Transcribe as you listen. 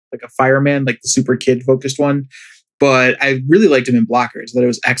like a fireman, like the super kid focused one. But I really liked him in Blockers. That it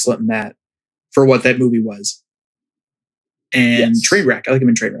was excellent in that for what that movie was. And Trainwreck, I like him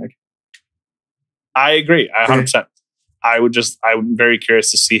in Trainwreck. I agree. 100%. I'm very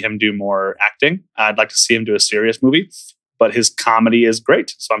curious to see him do more acting. I'd like to see him do a serious movie, but his comedy is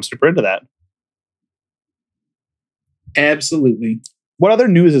great. So I'm super into that. Absolutely. What other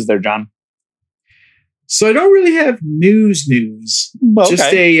news is there, John? So I don't really have news.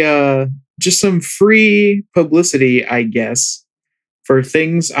 Okay. Just some free publicity, I guess, for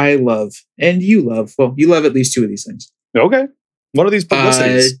things I love and you love. Well, you love at least two of these things. Okay. What are these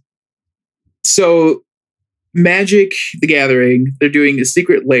publicities? So Magic the Gathering, they're doing a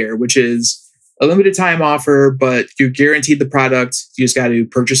secret lair, which is a limited time offer, but you're guaranteed the product. You just got to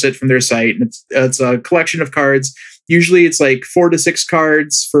purchase it from their site. And it's a collection of cards. Usually it's like 4 to 6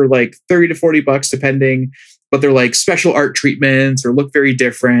 cards for like $30 to $40, depending. But they're like special art treatments or look very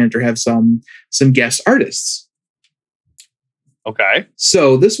different or have some guest artists. Okay.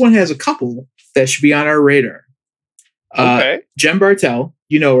 So this one has a couple that should be on our radar. Okay. Jem Bartel,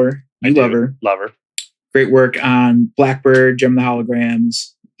 you know her. You love her. Love her. Great work on Blackbird, Gem the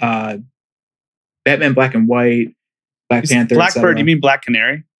Holograms, Batman Black and White, Black Panther. Blackbird, you mean Black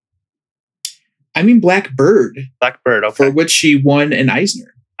Canary? I mean Blackbird. Blackbird, okay. For which she won an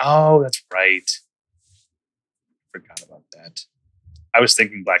Eisner. Oh, that's right. Forgot about that. I was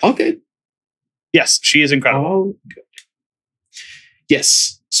thinking Black. Okay. Yes, she is incredible. Oh, good.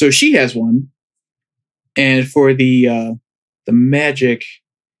 Yes. So she has one. And for the Magic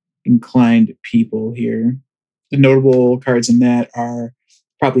inclined people here, the notable cards in that are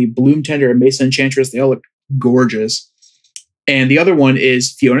probably Bloom Tender and Mesa Enchantress. They all look gorgeous. And the other one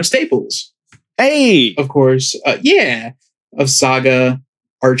is Fiona Staples. Hey! Of course. Of Saga,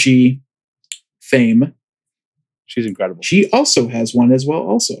 Archie fame. She's incredible. She also has one as well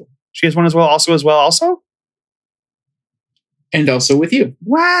also. She has one as well also? And also with you.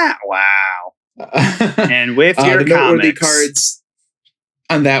 Wow. And with your the noteworthy cards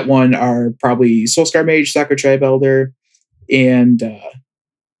on that one are probably Soulscar Mage, Soccer Tribe Elder, and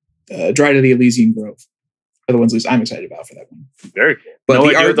Dryad of the Elysian Grove are the ones I'm excited about for that one. Very cool. But no the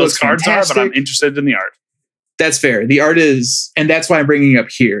idea art what those cards fantastic. are, but I'm interested in the art. That's fair. The art is, and that's why I'm bringing it up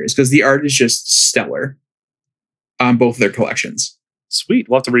here, is because the art is just stellar on both of their collections. Sweet.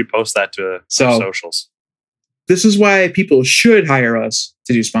 We'll have to repost that to our socials. This is why people should hire us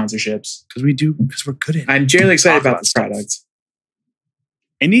to do sponsorships. Because we're good at it. I'm genuinely excited about this product.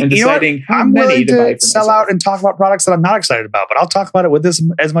 And deciding how I'm many willing to buy to for sell myself. out and talk about products that I'm not excited about, but I'll talk about it with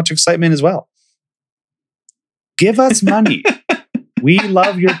as much excitement as well. Give us money. We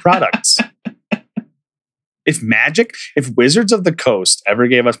love your products. If Wizards of the Coast ever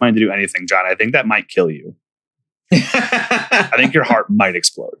gave us money to do anything, John, I think that might kill you. I think your heart might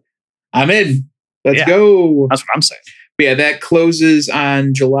explode. I'm in. Let's go. That's what I'm saying. But yeah, that closes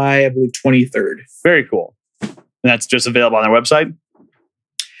on July, I believe, 23rd. Very cool. And that's just available on their website?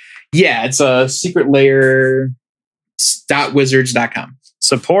 Yeah, it's a secretlayer.wizards.com.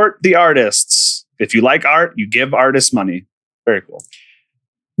 Support the artists. If you like art, you give artists money. Very cool.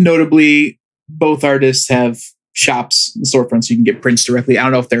 Notably, both artists have shops and storefronts so you can get prints directly. I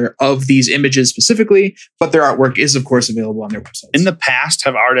don't know if they're of these images specifically, but their artwork is, of course, available on their website. In the past,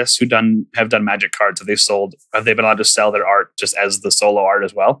 have artists who have done Magic cards, have they been allowed to sell their art just as the solo art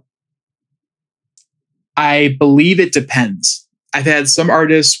as well? I believe it depends. I've had some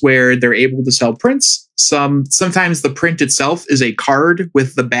artists where they're able to sell prints. Sometimes the print itself is a card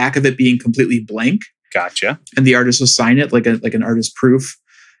with the back of it being completely blank. Gotcha. And the artist will sign it like an artist proof.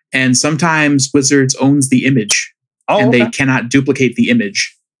 And sometimes Wizards owns the image they cannot duplicate the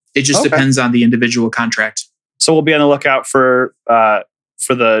image. It just depends on the individual contract. So we'll be on the lookout for the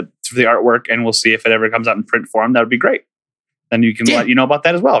artwork, and we'll see if it ever comes out in print form. That would be great. Then you can let you know about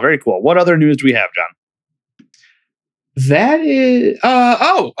that as well. Very cool. What other news do we have, John? That is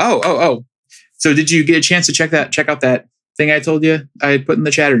So did you get a chance to check out that thing I told you I put in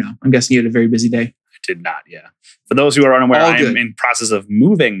the chat or no? I'm guessing you had a very busy day. I did not, yeah. For those who are unaware, I am in process of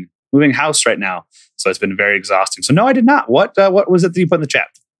moving house right now. So it's been very exhausting. So no, I did not. What was it that you put in the chat?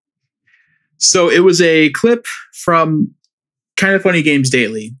 So it was a clip from Kind of Funny Games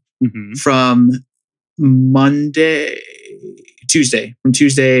Daily from Tuesday,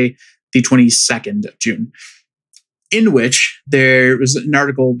 the 22nd of June, in which there was an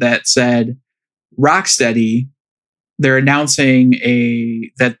article that said Rocksteady, they're announcing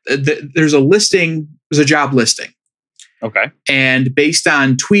there's a job listing. Okay. And based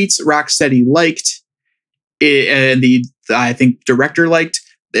on tweets Rocksteady liked, and I think director liked,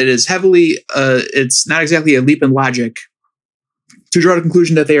 it is heavily, it's not exactly a leap in logic to draw the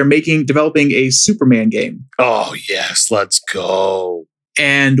conclusion that they are developing a Superman game. Oh, yes. Let's go.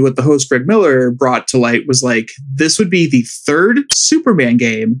 And what the host Greg Miller brought to light was like, this would be the third Superman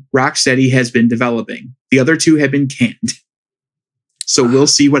game Rocksteady has been developing. The other two have been canned. So we'll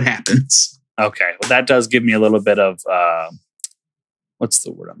see what happens. Okay. Well, that does give me a little bit of, what's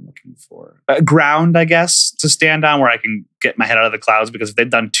the word I'm looking for? Ground, I guess, to stand on where I can get my head out of the clouds, because if they've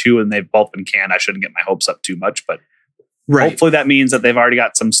done two and they've both been canned, I shouldn't get my hopes up too much. But hopefully that means that they've already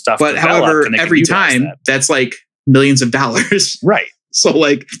got some stuff. But however, every time that's like millions of dollars. Right. So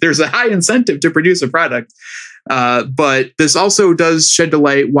like there's a high incentive to produce a product. But this also does shed the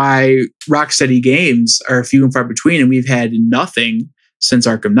light why Rocksteady games are few and far between, and we've had nothing since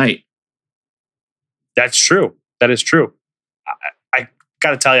Arkham Knight. That's true. That is true. I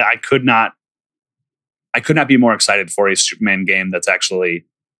got to tell you, I could not be more excited for a Superman game that's actually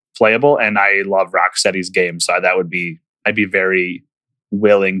playable. And I love Rocksteady's games. So I'd be very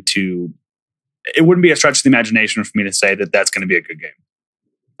willing to, it wouldn't be a stretch of the imagination for me to say that that's going to be a good game.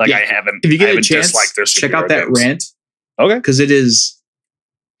 Like I haven't, if you get a chance, check out that rant. Okay. Because it is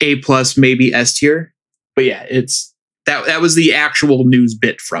A+, maybe S tier. But yeah, it's that was the actual news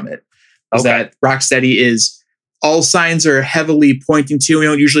bit from it. Is that Rocksteady is, all signs are heavily pointing to, we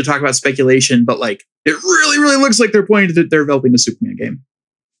don't usually talk about speculation, but like it really, really looks like they're pointing to that they're developing a Superman game.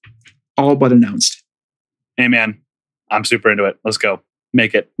 All but announced. Hey man, I'm super into it. Let's go.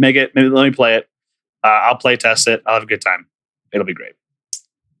 Make it. Maybe let me play it. I'll play test it. I'll have a good time. It'll be great.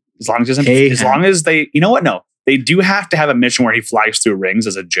 As long as they, you know what? No, they do have to have a mission where he flies through rings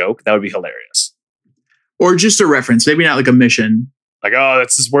as a joke. That would be hilarious. Or just a reference. Maybe not like a mission. Like, oh,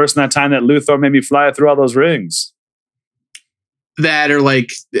 that's just worse than that time that Luthor made me fly through all those rings. That, or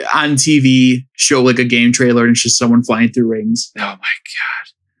like on TV, show like a game trailer and it's just someone flying through rings. Oh my God.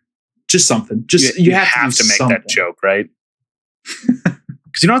 Just something. Just you have to make something. That joke, right?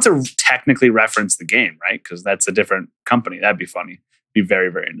 Because you don't have to technically reference the game, right? Because that's a different company. That'd be funny. Be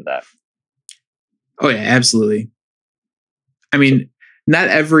very, very into that. Oh yeah, absolutely. I mean, not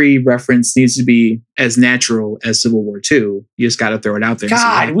every reference needs to be as natural as Civil War II. You just got to throw it out there.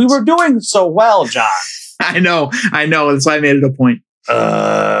 God, we were doing so well, John. I know. That's why I made it a point.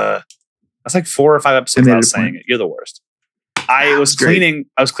 That's like 4 or 5 episodes without saying it. You're the worst. I was cleaning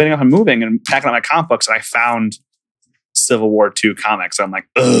up and moving and packing up my comic books, and I found Civil War II comics. I'm like,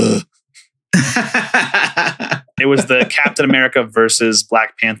 ugh. It was the Captain America versus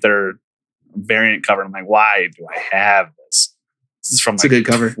Black Panther variant cover. I'm like, why do I have this? This is from like a good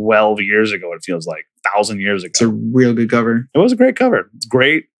cover. 12 years ago. It feels like 1,000 years ago. It's a real good cover. It was a great cover. It's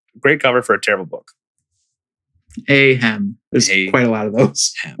great cover for a terrible book. Ahem. There's quite a lot of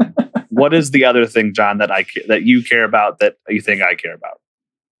those. What is the other thing, John, that you care about that you think I care about?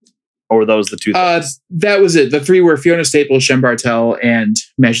 Or were those the two things? That was it. The 3 were Fiona Staples, Shem Bartel, and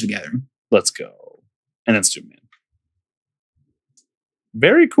Magic the Gathering. Let's go. And then Superman.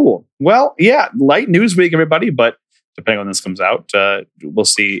 Very cool. Well, yeah, light news week, everybody, but depending on when this comes out, we'll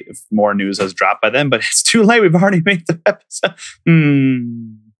see if more news has dropped by then, but it's too late. We've already made the episode.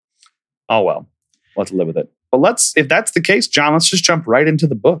 Oh, well, we'll have to live with it. But if that's the case, John, let's just jump right into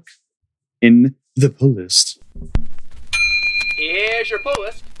the book. In the pull list. Here's your pull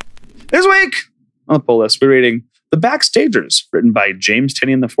list. This week on the pull list, we're reading The Backstagers, written by James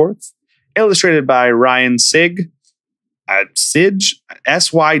Tynion IV, illustrated by Ryan Sigg. Sidge,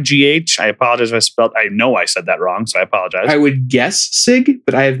 S-Y-G-H. I apologize if I know I said that wrong, so I apologize. I would guess Sig,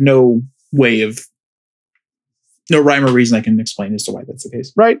 but I have no rhyme or reason I can explain as to why that's the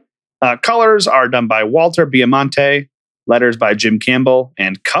case. Right. Colors are done by Walter Biamonte, letters by Jim Campbell,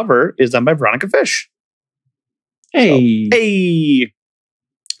 and cover is done by Veronica Fish. Hey.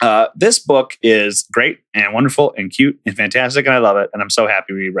 This book is great and wonderful and cute and fantastic, and I love it, and I'm so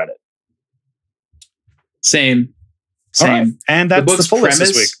happy we read it. Same. Right. And that's the full list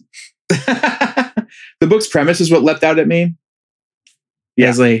this week. The book's premise is what leapt out at me. Yeah.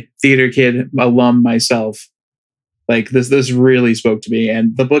 As a theater kid alum myself, like this really spoke to me,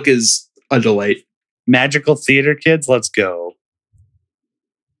 and the book is a delight. Magical theater kids, let's go.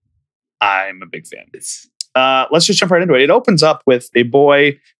 I'm a big fan. Let's just jump right into it. It opens up with a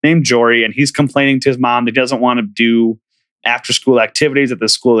boy named Jory, and he's complaining to his mom that he doesn't want to do after school activities at the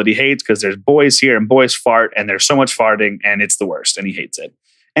school that he hates because there's boys here and boys fart and there's so much farting and it's the worst and he hates it.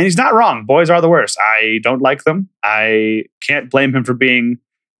 And he's not wrong. Boys are the worst. I don't like them. I can't blame him for being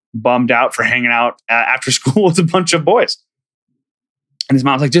bummed out for hanging out after school with a bunch of boys. And his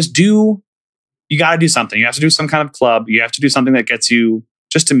mom's like, you got to do something. You have to do some kind of club. You have to do something that gets you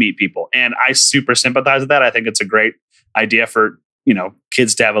just to meet people. And I super sympathize with that. I think it's a great idea for,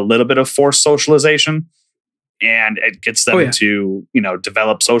 kids to have a little bit of forced socialization. and it gets them to,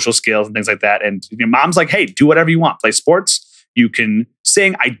 develop social skills and things like that. And your mom's like, hey, do whatever you want. Play sports. You can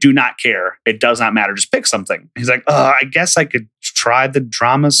sing. I do not care. It does not matter. Just pick something. He's like, I guess I could try the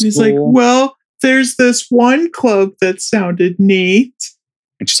drama school. He's like, well, there's this one club that sounded neat.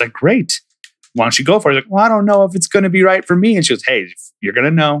 And she's like, great. Why don't you go for it? He's like, well, I don't know if it's going to be right for me. And she goes, hey, you're going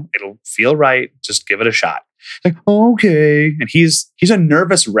to know. It'll feel right. Just give it a shot. Like, okay. And he's a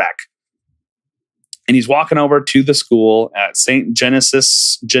nervous wreck. And he's walking over to the school at St.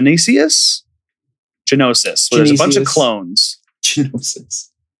 Genesius. There's a bunch of clones.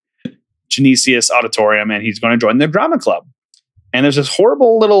 Genesius Auditorium. And he's going to join the drama club. And there's this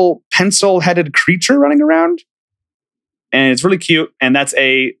horrible little pencil-headed creature running around. And it's really cute. And that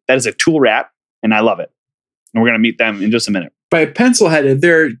is a tool rat. And I love it. And we're going to meet them in just a minute. By pencil-headed,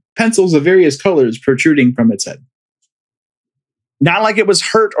 there are pencils of various colors protruding from its head. Not like it was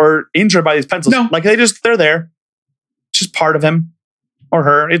hurt or injured by these pencils. No. Like they're there. It's just part of him or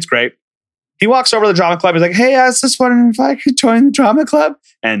her. It's great. He walks over to the drama club. He's like, hey, I was just wondering if I could join the drama club.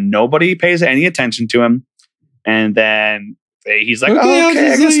 And nobody pays any attention to him. And then he's like, okay,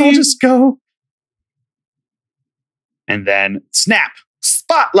 I guess I'll just go. And then snap,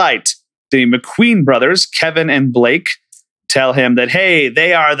 spotlight. The McQueen brothers, Kevin and Blake, tell him that, hey,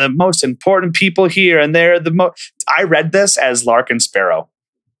 they are the most important people here. And they're the most. I read this as Lark and Sparrow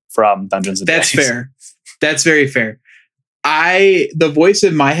from Dungeons and Dragons. That's fair. That's very fair. The voice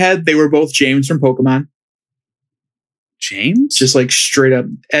in my head, they were both James from Pokemon. James? Just like straight up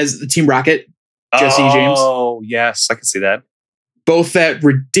as the Team Rocket, Jesse James. Oh, yes. I can see that. Both that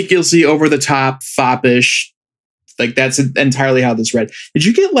ridiculously over the top, foppish. Like that's entirely how this read. Did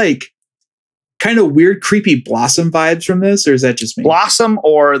you get like kind of weird, creepy Blossom vibes from this, or is that just me? Blossom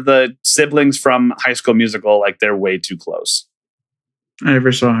or the siblings from High School Musical, like they're way too close. I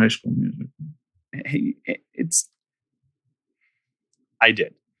never saw High School Musical. I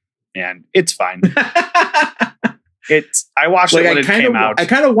did, and it's fine. I watched it when it came out. I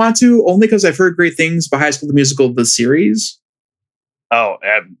kind of want to, only because I've heard great things about High School Musical, the series. Oh,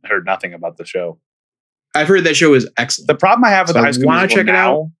 I've heard nothing about the show. I've heard that show is excellent. The problem I have with High School Musical check it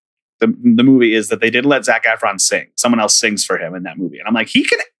out. The movie is that they didn't let Zac Efron sing. Someone else sings for him in that movie. And I'm like,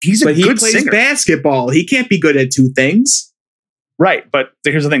 he's a good singer. But he plays basketball. He can't be good at two things. Right. But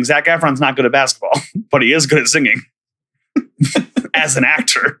here's the thing. Zac Efron's not good at basketball, but he is good at singing as an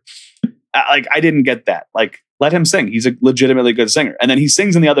actor. I didn't get that. Like, let him sing. He's a legitimately good singer. And then he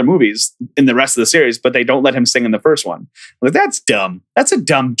sings in the other movies in the rest of the series, but they don't let him sing in the first one. Like, that's dumb. That's a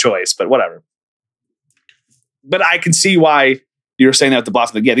dumb choice, but whatever. But I can see why you're saying that with the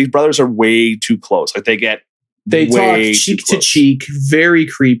Blossom. Like, yeah, these brothers are way too close. Like they talk cheek to cheek, very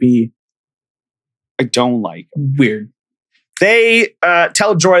creepy. I don't like them. Weird. They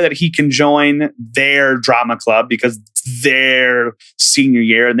tell Jory that he can join their drama club because it's their senior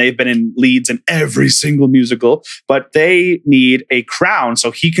year and they've been in leads in every single musical, but they need a crown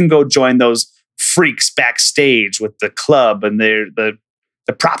so he can go join those freaks backstage with the club and they're the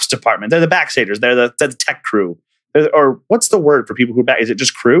props department. They're the Backstagers. They're the tech crew. Or what's the word for people who are back? Is it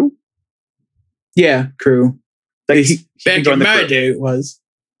just crew? Yeah, crew. Like back in my day, it was.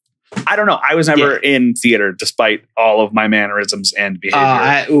 I don't know. I was never in theater, despite all of my mannerisms and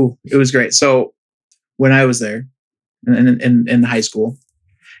behavior. It was great. So when I was there in high school,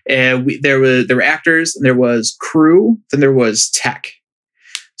 there were actors, and there was crew, then there was tech.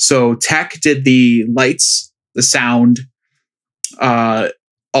 So tech did the lights, the sound, all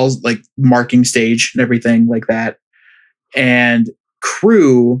like marking stage and everything like that. And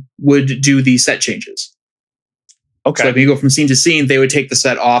crew would do the set changes. Okay. So if you go from scene to scene, they would take the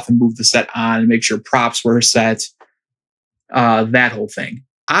set off and move the set on and make sure props were set. That whole thing.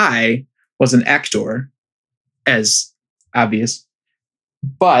 I was an actor, as obvious,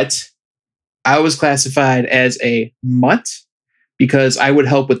 but I was classified as a mutt because I would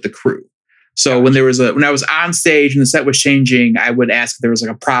help with the crew. So when I was on stage and the set was changing, I would ask if there was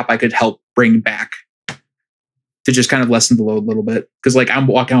like a prop I could help bring back to just kind of lessen the load a little bit. Because like I'm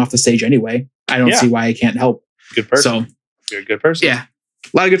walking off the stage anyway. I don't see why I can't help. Good person. So you're a good person. Yeah. A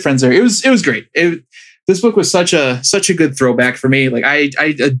lot of good friends there. It was great. This book was such a good throwback for me. Like I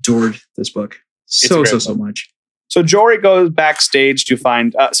adored this book so much. So Jory goes backstage to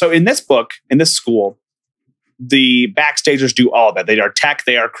find. So in this book, in this school, the Backstagers do all of that. They are tech,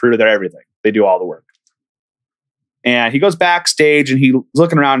 they are crew, they're everything. They do all the work. And he goes backstage and he's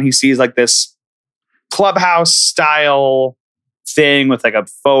looking around and he sees like this clubhouse style thing with like a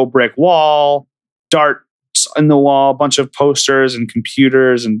faux brick wall, darts in the wall, a bunch of posters and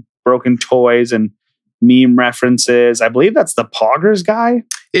computers and broken toys and meme references. I believe that's the Poggers guy.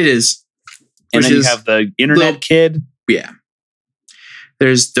 It is. And then you have the internet kid. Yeah.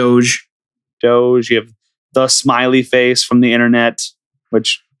 There's Doge. You have the smiley face from the internet,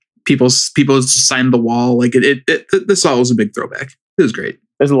 which people signed the wall. Like this all was a big throwback. It was great.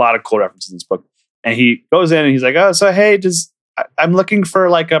 There's a lot of cool references in this book. And he goes in and he's like, oh, so hey, I'm looking for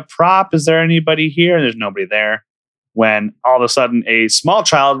like a prop. Is there anybody here? And there's nobody there. When all of a sudden a small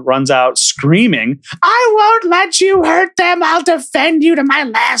child runs out screaming, I won't let you hurt them. I'll defend you to my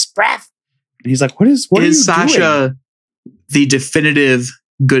last breath. And he's like, what are you Sasha doing? The definitive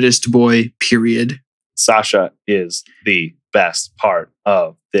goodest boy, period? Sasha is the best part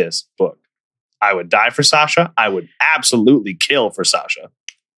of this book. I would die for Sasha. I would absolutely kill for Sasha.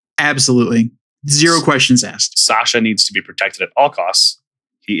 Absolutely. Zero questions asked. Sasha needs to be protected at all costs.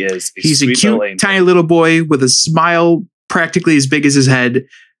 He's a cute, tiny little boy with a smile practically as big as his head,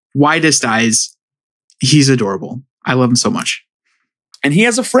 widest eyes. He's adorable. I love him so much. And he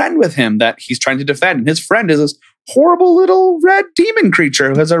has a friend with him that he's trying to defend. And his friend is this horrible little red demon creature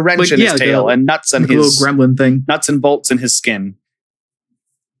who has a wrench in his tail and nuts in his little gremlin thing, nuts and bolts in his skin.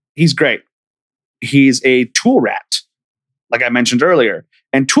 He's great. He's a tool rat, like I mentioned earlier.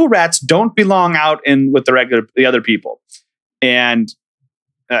 And tool rats don't belong out with the other people. And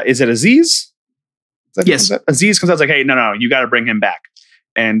is it Aziz? Yes. Aziz comes out like, hey, no, you got to bring him back.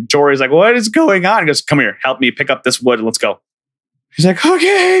 And Jory's like, what is going on? He goes, come here, help me pick up this wood and let's go. He's like,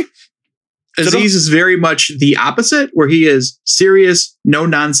 okay. Aziz is very much the opposite, where he is serious, no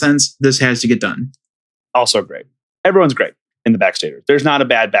nonsense. This has to get done. Also great. Everyone's great in the Backstagers. There's not a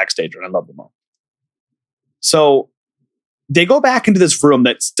bad Backstager, and I love them all. So they go back into this room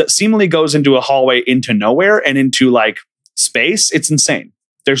that seemingly goes into a hallway into nowhere and into like space. It's insane.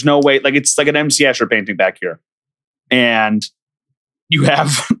 There's no way. Like it's like an MC Escher painting back here, and you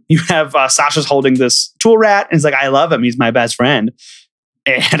have Sasha's holding this tool rat, and he's like, I love him. He's my best friend.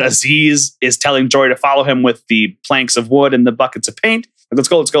 And Aziz is telling Jory to follow him with the planks of wood and the buckets of paint. Like,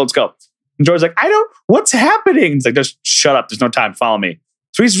 let's go. And Jory's like, what's happening? He's like, just shut up. There's no time. Follow me.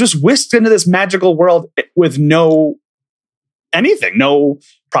 So he's just whisked into this magical world with no anything, no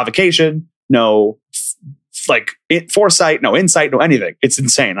provocation, no foresight, no insight, no anything. It's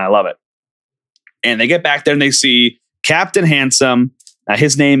insane. I love it. And they get back there and they see Captain Handsome.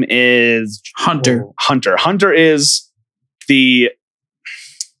 His name is Hunter. Hunter is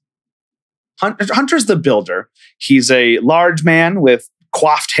Hunter's the builder. He's a large man with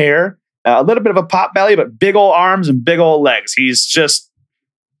coiffed hair, a little bit of a pot belly, but big old arms and big old legs. He's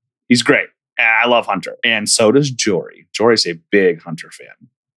great. I love Hunter. And so does Jory. Jory's a big Hunter fan.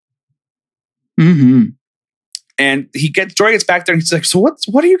 Mm-hmm. And Jory gets back there and he's like, so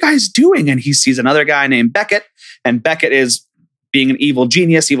what are you guys doing? And he sees another guy named Beckett. And Beckett is being an evil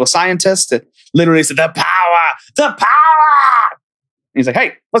genius, evil scientist that literally said, the power. And he's like,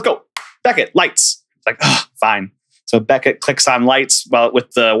 hey, let's go. Beckett, lights. It's like, oh, fine. So Beckett clicks on lights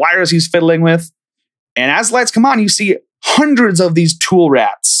with the wires he's fiddling with. And as lights come on, you see hundreds of these tool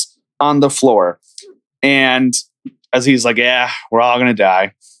rats on the floor. And as he's like, yeah, we're all going to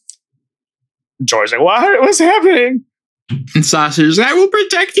die. Jory's like, what's happening? And Sasha's like, I will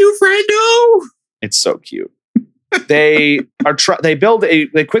protect you, friendo. It's so cute. They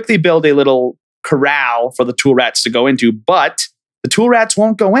quickly build a little corral for the tool rats to go into, but the tool rats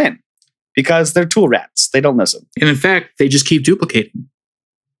won't go in because they're tool rats. They don't listen. And in fact, they just keep duplicating.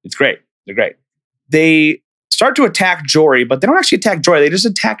 It's great. They're great. They start to attack Jory, but they don't actually attack Jory. They just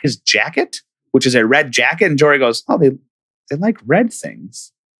attack his jacket, which is a red jacket. And Jory goes, oh, they like red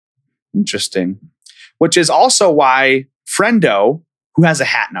things. Interesting. Which is also why Friendo, who has a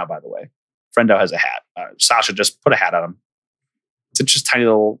hat now, by the way. Friendo has a hat. Sasha just put a hat on him. It's just tiny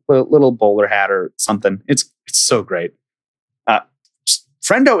little bowler hat or something. It's so great.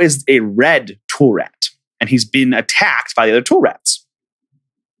 Friendo is a red tool rat, and he's been attacked by the other tool rats.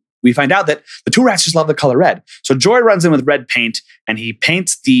 We find out that the tool rats just love the color red. So Jory runs in with red paint, and he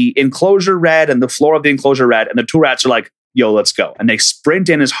paints the enclosure red and the floor of the enclosure red, and the tool rats are like, yo, let's go. And they sprint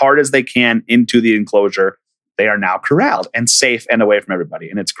in as hard as they can into the enclosure. They are now corralled and safe and away from everybody,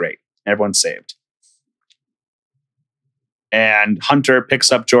 and it's great. Everyone's saved. And Hunter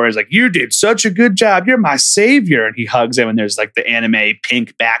picks up Jory. He's like, you did such a good job. You're my savior. And he hugs him. And there's like the anime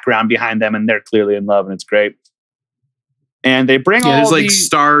pink background behind them. And they're clearly in love. And it's great. And they bring all there's like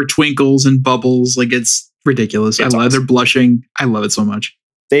star twinkles and bubbles. Like it's ridiculous. I love awesome. They're blushing. I love it so much.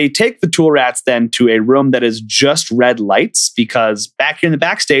 They take the tool rats then to a room that is just red lights because back here in the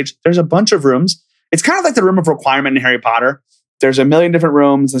backstage, there's a bunch of rooms. It's kind of like the room of requirement in Harry Potter. There's a million different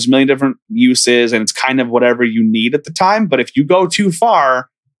rooms, there's a million different uses, and it's kind of whatever you need at the time. But if you go too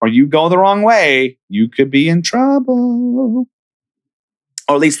far or you go the wrong way, you could be in trouble.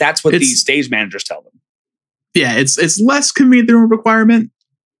 Or at least that's what It's- these stage managers tell them. Yeah, it's less convenient than a requirement.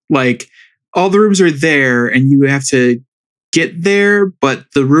 Like, all the rooms are there and you have to get there, but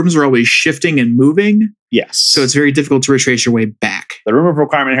the rooms are always shifting and moving. Yes. So it's very difficult to retrace your way back. The room of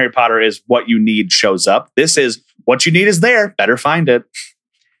requirement in Harry Potter is what you need shows up. This is what you need is there. Better find it.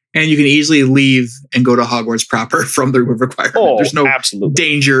 And you can easily leave and go to Hogwarts proper from the room of requirement. Oh, There's no absolutely.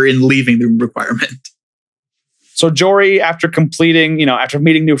 danger in leaving the room of requirement. So Jory, after completing, after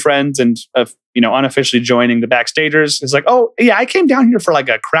meeting new friends and, unofficially joining the Backstagers, is like, oh, yeah, I came down here for like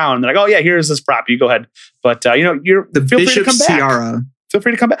a crown. And they're like, oh, yeah, here's this prop. You go ahead. But, you're The feel free to come Bishop's back. tiara. Feel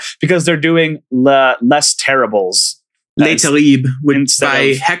free to come back because they're doing less terribles. Le Talib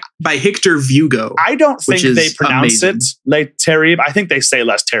Instead by Hector Vugo. I don't think is they pronounce amazing. it Le Terrible. I think they say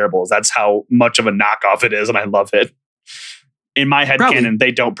less terribles. That's how much of a knockoff it is, and I love it. In my headcanon,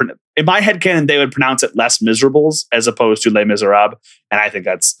 they don't. In my headcanon, they would pronounce it less miserables as opposed to Les Miserables, and I think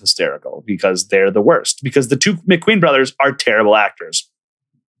that's hysterical because they're the worst. Because the two McQueen brothers are terrible actors,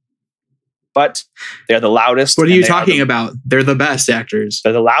 but they're the loudest. What are you talking about? They're the best actors.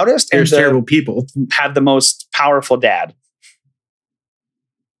 They're the loudest. They're and terrible people. Have the most powerful dad.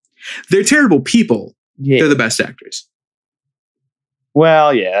 They're terrible people. Yeah. They're the best actors.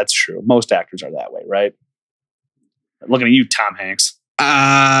 Well, yeah, that's true. Most actors are that way, right? Looking at you, Tom Hanks.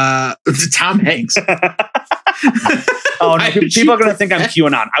 Tom Hanks. Oh, no, people are going to think I'm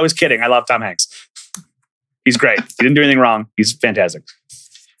QAnon. I was kidding. I love Tom Hanks. He's great. He didn't do anything wrong. He's fantastic.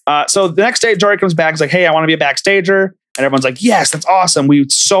 So the next day, Jory comes back. He's like, hey, I want to be a Backstager. And everyone's like, yes, that's awesome. We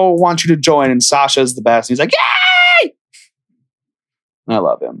so want you to join. And Sasha's the best. And he's like, yay! I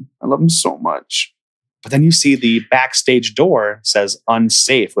love him. I love him so much. But then you see the backstage door says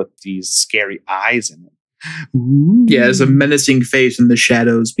unsafe with these scary eyes in it. Ooh. Yeah, there's a menacing face in the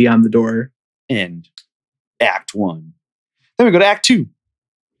shadows beyond the door. End. Act 1. Then we go to Act 2.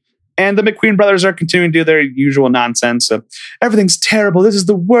 And the McQueen brothers are continuing to do their usual nonsense. Everything's terrible. This is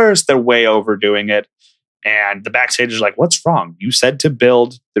the worst. They're way overdoing it. And the Backstagers are like, what's wrong? You said to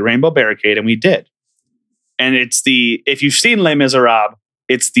build the Rainbow Barricade, and we did. And if you've seen Les Miserables,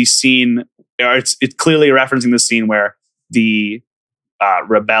 it's the scene, or it's clearly referencing the scene where the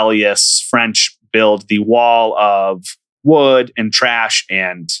rebellious French build the wall of wood and trash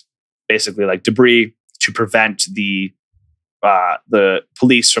and basically like debris to prevent the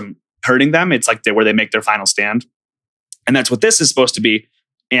police from hurting them. It's like where they make their final stand. And that's what this is supposed to be.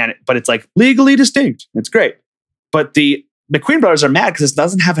 But it's like legally distinct. It's great. But the McQueen brothers are mad because it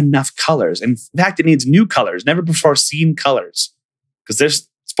doesn't have enough colors. In fact, it needs new colors, never before seen colors. Because there's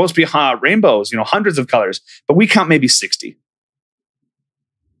supposed to be rainbows, hundreds of colors, but we count maybe 60.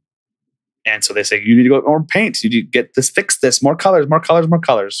 And so they say, you need to go more paint. You need to get this, fix this, more colors, more colors, more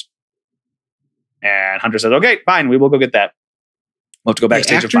colors. And Hunter says, okay, fine, we will go get that. We'll have to go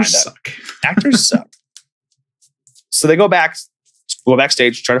backstage and find that. Actors suck. So they go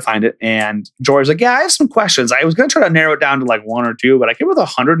backstage, try to find it. And Jory's like, yeah, I have some questions. I was going to try to narrow it down to like 1 or 2, but I came with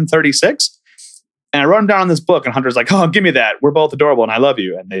 136. And I wrote them down on this book. And Hunter's like, oh, give me that. We're both adorable and I love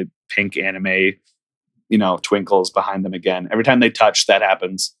you. And they pink anime, twinkles behind them again. Every time they touch, that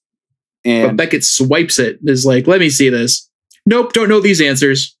happens. And but Beckett swipes it. Is like, let me see this. Nope, don't know these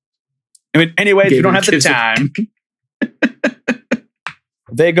answers. I mean, anyway, if you don't have the time,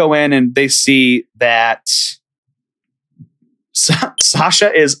 they go in and they see that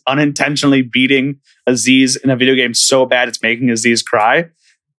Sasha is unintentionally beating Aziz in a video game so bad it's making Aziz cry.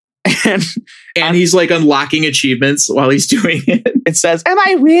 And he's like unlocking achievements while he's doing it. It says, am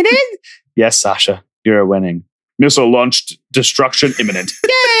I winning? Yes, Sasha, you're winning. Missile launched, destruction imminent.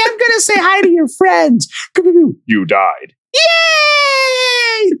 Yay, I'm going to say hi to your friends. You died.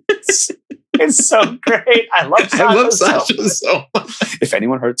 Yay! It's so great. I love Sasha so much. If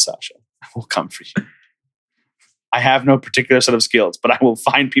anyone hurts Sasha, I will come for you. I have no particular set of skills, but I will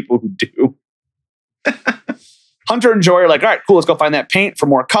find people who do. Hunter and Joy are like, all right, cool, let's go find that paint for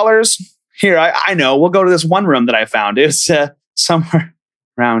more colors. Here, I know, we'll go to this one room that I found. It's somewhere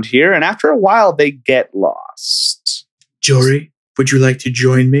around here. And after a while, they get lost. Jory, would you like to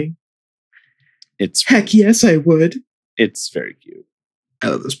join me? Heck yes, I would. It's very cute. I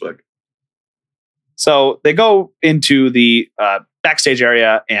love this book. So they go into the backstage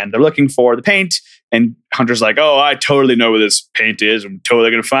area and they're looking for the paint. And Hunter's like, oh, I totally know where this paint is. I'm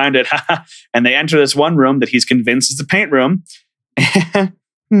totally going to find it. And they enter this one room that he's convinced is the paint room.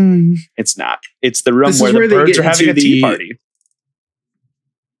 It's not. It's the room where the birds are having a tea party.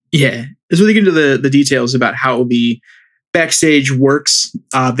 Yeah. This is where they get into the details about how the backstage works.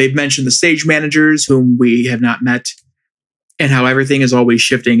 They've mentioned the stage managers, whom we have not met, and how everything is always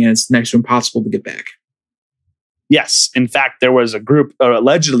shifting and it's next to impossible to get back. Yes. In fact, there was a group, or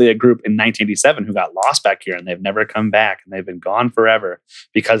allegedly a group in 1987 who got lost back here, and they've never come back, and they've been gone forever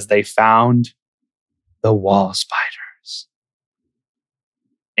because they found the wall spiders.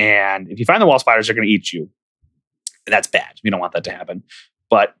 And if you find the wall spiders, they're going to eat you. And that's bad. We don't want that to happen.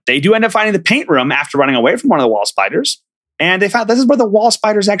 But they do end up finding the paint room after running away from one of the wall spiders. And they found this is where the wall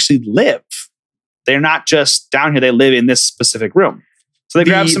spiders actually live. They're not just down here. They live in this specific room. So they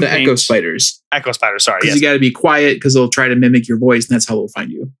grab some paint. Echo spiders. Echo spiders, sorry. Because yes. you got to be quiet because they'll try to mimic your voice, and that's how they'll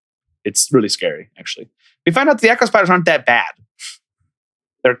find you. It's really scary, actually. We find out the echo spiders aren't that bad.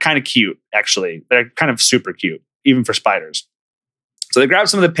 They're kind of cute, actually. They're kind of super cute, even for spiders. So they grab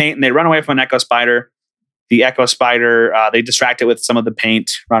some of the paint and they run away from an echo spider. The echo spider, they distract it with some of the paint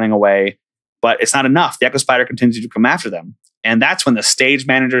running away, but it's not enough. The echo spider continues to come after them. And that's when the stage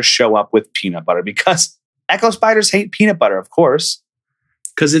managers show up with peanut butter, because echo spiders hate peanut butter, of course.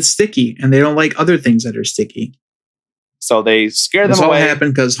 Because it's sticky and they don't like other things that are sticky. So they scare them away. This all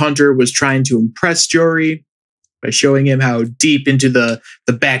happened because Hunter was trying to impress Jory by showing him how deep into the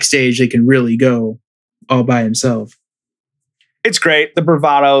backstage they can really go all by himself. It's great. The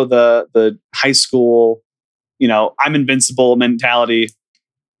bravado, the high school, I'm invincible mentality.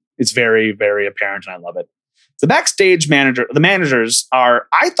 It's very, very apparent, and I love it. The backstage the managers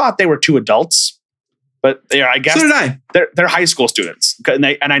I thought they were two adults, but they are, I guess, so did I. They're high school students. And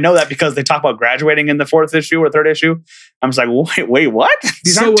I know that because they talk about graduating in the 4th issue or 3rd issue. I'm just like, wait, what?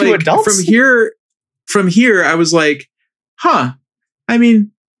 These aren't two adults? From here, I was like, huh. I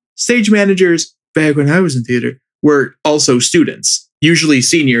mean, stage managers back when I was in theater were also students, usually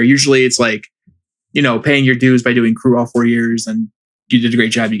senior. Usually it's like, paying your dues by doing crew all 4 years, and you did a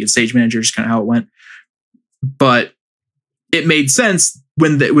great job. You get stage managers, kind of how it went. But it made sense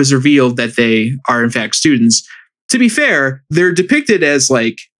when it was revealed that they are in fact students. To be fair, they're depicted as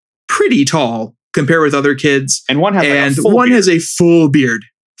like pretty tall compared with other kids. And one has has a full beard.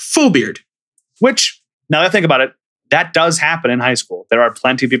 Full beard. Which, now that I think about it, that does happen in high school. There are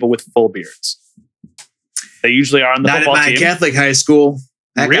plenty of people with full beards. They usually are on the football team. Not at my Catholic high school.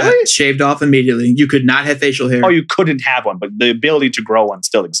 That really? Got shaved off immediately. You could not have facial hair. Oh, you couldn't have one, but the ability to grow one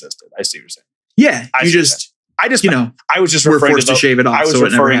still existed. I see what you're saying. Yeah, I was just referring to shave it off. I was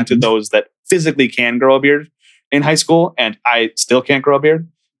referring to those that physically can grow a beard in high school, and I still can't grow a beard,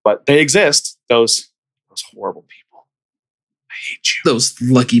 but they exist. Those horrible people. I hate you. Those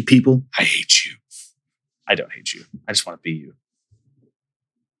lucky people. I hate you. I don't hate you. I just want to be you.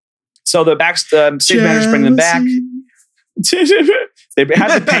 So the stage managers bring them back. They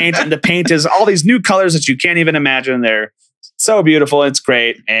have the paint, and the paint is all these new colors that you can't even imagine. They're so beautiful. It's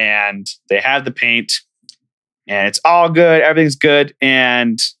great. And they have the paint, and it's all good. Everything's good.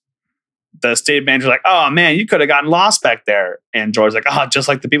 And the stage manager's like, oh man, you could have gotten lost back there. And George's like, oh, just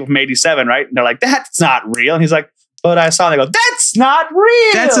like the people from 87, right? And they're like, that's not real. And he's like, but I saw it. And they go, that's not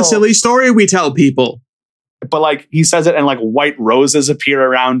real. That's a silly story we tell people. But like he says it, and like white roses appear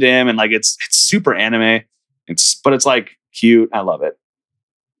around him, and like it's super anime. But it's like cute. I love it.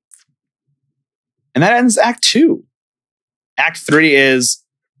 And that ends Act 2. Act 3 is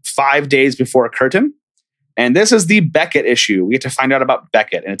 5 days before Curtain. And this is the Beckett issue. We get to find out about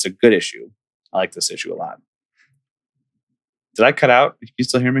Beckett, and it's a good issue. I like this issue a lot. Did I cut out? Can you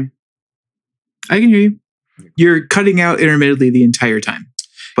still hear me? I can hear you. You're cutting out intermittently the entire time.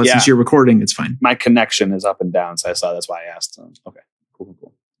 But since you're recording, it's fine. My connection is up and down, so I saw that's why I asked. Okay,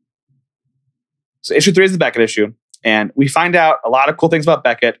 cool. So issue 3 is the Beckett issue. And we find out a lot of cool things about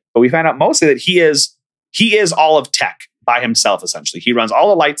Beckett, but we find out mostly that he is all of tech by himself, essentially. He runs all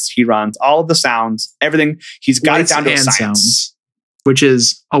the lights, he runs all of the sounds, everything. He's got lights it down to a science. Sounds, which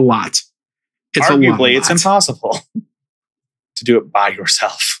is a lot. Arguably, it's impossible to do it by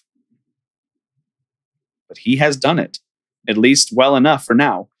yourself. But he has done it, at least well enough for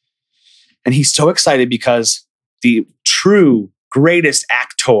now. And he's so excited because the true greatest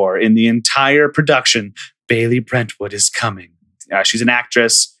actor in the entire production, Bailey Brentwood, is coming. She's an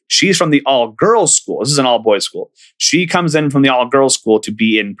actress. She's from the all-girls school. This is an all-boys school. She comes in from the all-girls school to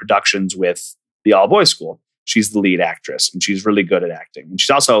be in productions with the all-boys school. She's the lead actress, and she's really good at acting. And she's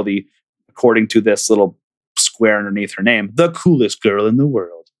also according to this little square underneath her name, the coolest girl in the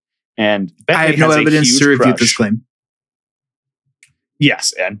world. And Bentley I have no evidence to refute this claim.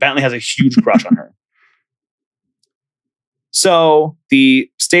 Yes, and Bentley has a huge crush on her. So the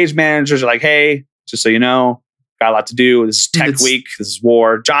stage managers are like, hey, just so you know, got a lot to do. This is Tech Week. This is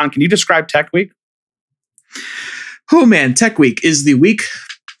war. John, can you describe Tech Week? Oh man, Tech Week is the week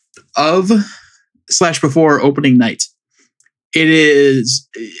of / before opening night. It is,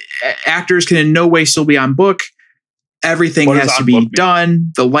 actors can in no way still be on book. Everything has to be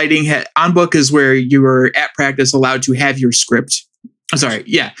done. The lighting on book is where you are at practice allowed to have your script. Sorry,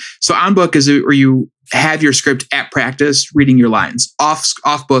 yeah. So on book is where you have your script at practice, reading your lines. Off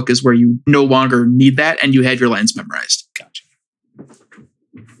book is where you no longer need that and you have your lines memorized. Gotcha.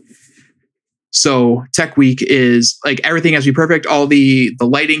 So tech week is like everything has to be perfect. All the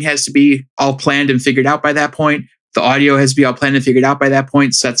lighting has to be all planned and figured out by that point. The audio has to be all planned and figured out by that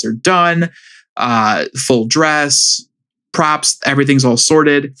point. Sets are done. Full dress, props, everything's all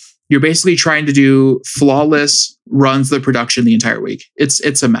sorted. You're basically trying to do flawless runs of the production the entire week.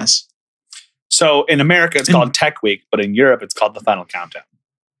 It's a mess. So in America, it's called Tech Week, but in Europe, it's called the Final Countdown.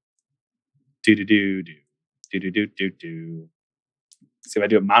 Do. See, if I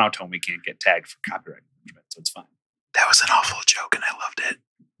do it monotone, we can't get tagged for copyright infringement, so it's fine. That was an awful joke, and I loved it.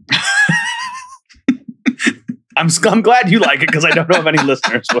 I'm glad you like it because I don't know if any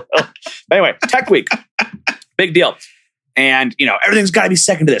listeners will. But anyway, Tech Week, big deal. And, everything's got to be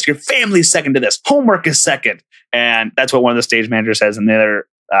second to this. Your family's second to this. Homework is second. And that's what one of the stage managers says. And the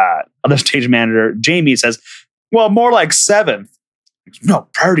other stage manager, Jamie, says, well, more like seventh. No,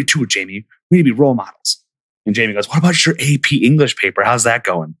 priority 2, Jamie. We need to be role models. And Jamie goes, what about your AP English paper? How's that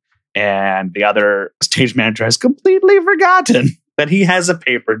going? And the other stage manager has completely forgotten that he has a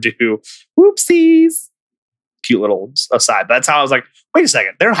paper due. Whoopsies. Cute little aside. That's how I was like, wait a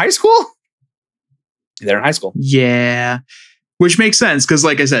second. They're in high school? They're in high school. Yeah. Which makes sense because,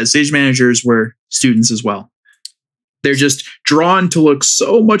 like I said, stage managers were students as well. They're just drawn to look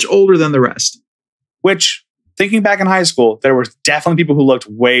so much older than the rest. Which, thinking back in high school, there were definitely people who looked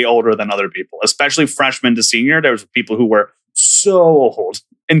way older than other people, especially freshman to senior. There was people who were so old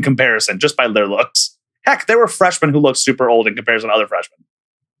in comparison just by their looks. Heck, there were freshmen who looked super old in comparison to other freshmen.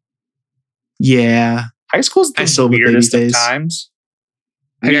 Yeah. High school's the weirdest of times.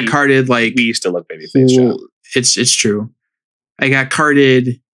 I got carded like we used to look babyface. It's true. I got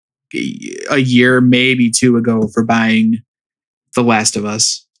carded a year, maybe 2 ago for buying The Last of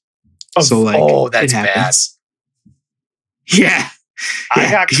Us. So that's bad. Yeah, I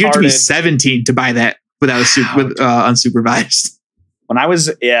got carded. You have to be 17 to buy that without unsupervised. When I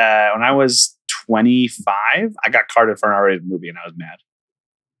was 25, I got carded for an R-rated movie, and I was mad.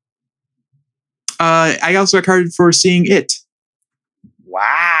 I also got carded for seeing It.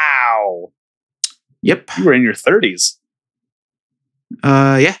 Wow. Yep. You were in your 30s.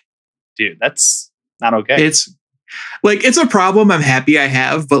 Yeah. Dude, that's not okay. It's a problem I'm happy I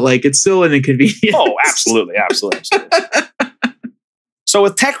have, but it's still an inconvenience. Oh, absolutely. So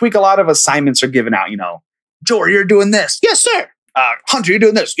with Tech Week, a lot of assignments are given out, Jory, you're doing this. Yes, sir. Hunter, you're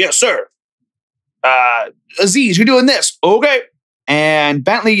doing this. Yes, sir. Aziz, you're doing this. Okay. And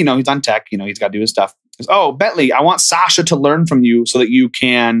Bentley, he's on tech, he's got to do his stuff. Oh, Bentley, I want Sasha to learn from you so that you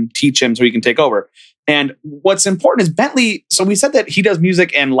can teach him so he can take over. And what's important is Bentley. So we said that he does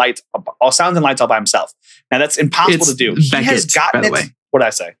music and lights, all sounds and lights all by himself. Now that's impossible to do. Beckett, he has gotten it. What did I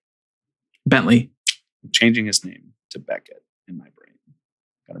say? Bentley. I'm changing his name to Beckett in my brain.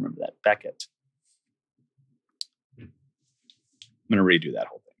 Got to remember that. Beckett. I'm going to redo that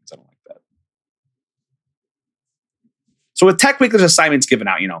whole thing because I don't like that. So with Tech Week, there's assignments given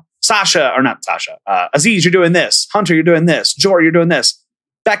out, Aziz, you're doing this. Hunter, you're doing this. Jory, you're doing this.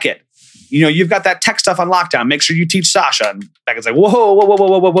 Beckett, you've got that tech stuff on lockdown. Make sure you teach Sasha. And Beckett's like,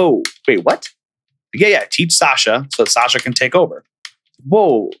 whoa. Wait, what? Yeah, teach Sasha so that Sasha can take over.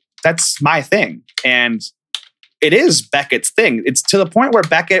 Whoa, that's my thing. And it is Beckett's thing. It's to the point where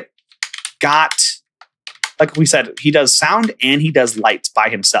Beckett got, like we said, he does sound and he does lights by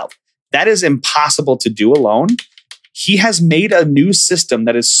himself. That is impossible to do alone. He has made a new system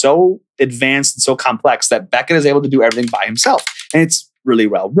that is so advanced and so complex that Beckett is able to do everything by himself. And it's really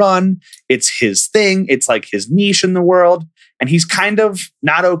well run. It's his thing. It's like his niche in the world. And he's kind of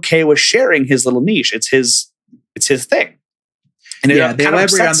not okay with sharing his little niche. It's his thing. And yeah, they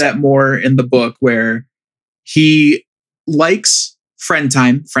elaborate on that more in the book where he likes friend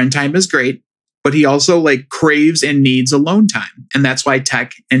time. Friend time is great, but he also craves and needs alone time. And that's why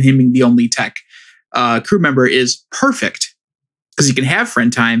Tech and him being the only Tech crew member is perfect because he can have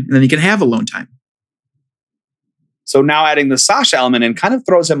friend time and then he can have alone time. So now adding the Sasha element in kind of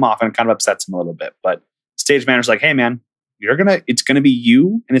throws him off and kind of upsets him a little bit. But stage manager's like, hey man, it's gonna be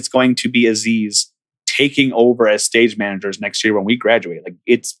you and it's going to be Aziz taking over as stage managers next year when we graduate.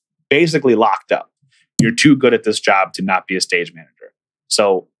 It's basically locked up. You're too good at this job to not be a stage manager.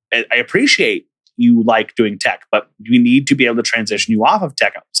 So I appreciate you doing tech, but we need to be able to transition you off of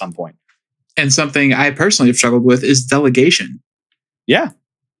tech at some point. And something I personally have struggled with is delegation. Yeah.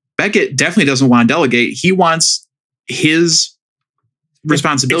 Beckett definitely doesn't want to delegate. He wants his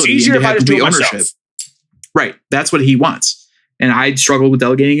responsibility. It's easier if I just do it myself. Right. That's what he wants. And I struggle with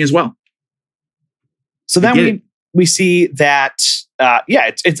delegating as well. So then we see that,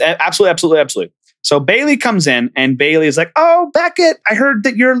 it's absolutely. So Bailey comes in and Bailey is like, oh, Beckett, I heard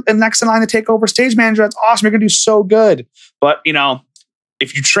that you're next in line to take over stage manager. That's awesome. You're going to do so good. But,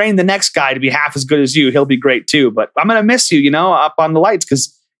 if you train the next guy to be half as good as you, he'll be great too. But I'm going to miss you, up on the lights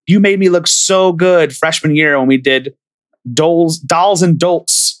because you made me look so good freshman year when we did Dolls and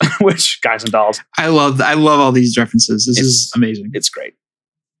Dolts, which Guys and Dolls. I love all these references. This is amazing. It's great.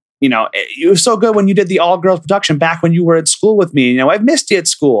 It was so good when you did the all girls production back when you were at school with me. I've missed you at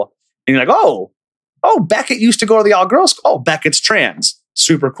school. And you're like, oh, Beckett used to go to the all girls school. Oh, Beckett's trans.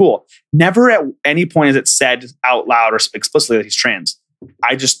 Super cool. Never at any point is it said out loud or explicitly that he's trans.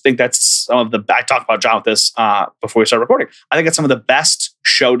 I just think that's I talked about Jon with this before we started recording. I think it's some of the best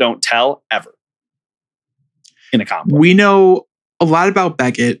show don't tell ever in a comic book. We know a lot about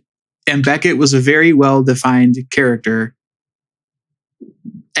Beckett, and Beckett was a very well-defined character,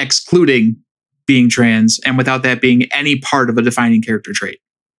 excluding being trans, and without that being any part of a defining character trait.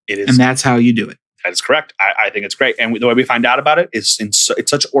 It is, and that's how you do it. That is correct. I think it's great. And the way we find out about it is it's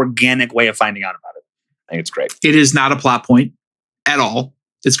such an organic way of finding out about it. I think it's great. It is not a plot point at all.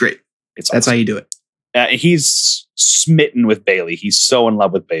 It's great. That's awesome. How you do it. He's smitten with Bailey. He's so in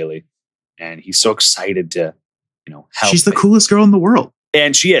love with Bailey, and he's so excited to, help. She's the coolest girl in the world,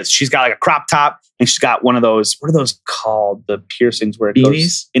 and she is. She's got like a crop top, and she's got one of those. What are those called? The piercings where it beanies?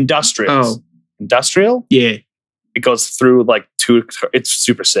 Goes industrial. Oh, industrial. Yeah, it goes through like two. It's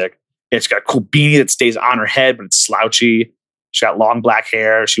super sick. And she's got a cool beanie that stays on her head, but it's slouchy. She's got long black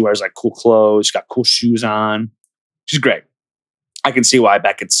hair. She wears like cool clothes. She's got cool shoes on. She's great. I can see why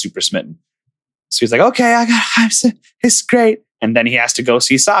Beckett's super smitten. So he's like, okay, it's great. And then he has to go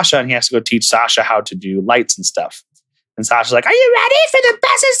see Sasha, and he has to go teach Sasha how to do lights and stuff. And Sasha's like, are you ready for the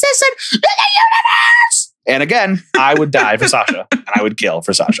best assistant in the universe? And again, I would die for Sasha, and I would kill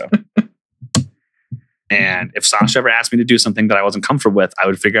for Sasha. And if Sasha ever asked me to do something that I wasn't comfortable with, I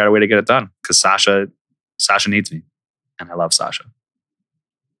would figure out a way to get it done because Sasha needs me, and I love Sasha.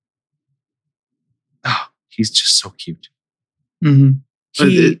 Oh, he's just so cute.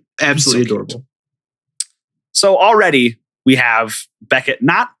 Mm-hmm. Absolutely adorable. Cute. So already we have Beckett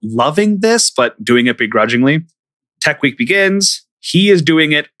not loving this, but doing it begrudgingly. Tech Week begins. He is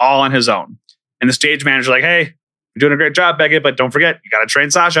doing it all on his own. And the stage manager's like, hey, you're doing a great job, Beckett, but don't forget, you got to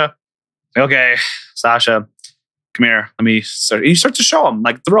train Sasha. Okay, Sasha, come here. Let me start. And he starts to show him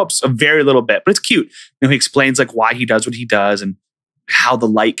like the ropes a very little bit, but it's cute. He explains like why he does what he does and how the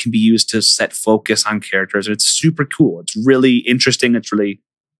light can be used to set focus on characters. And it's super cool. It's really interesting. It's really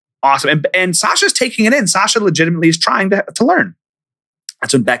awesome. And Sasha's taking it in. Sasha legitimately is trying to learn.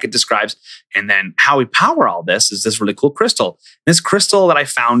 That's what Beckett describes. And then how we power all this is this really cool crystal. This crystal that I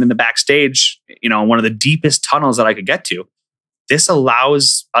found in the backstage, one of the deepest tunnels that I could get to. This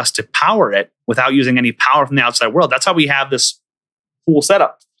allows us to power it without using any power from the outside world. That's how we have this cool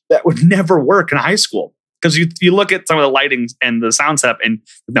setup that would never work in high school. Because you look at some of the lighting and the sound setup and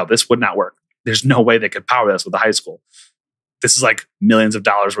no, this would not work. There's no way they could power this with a high school. This is like millions of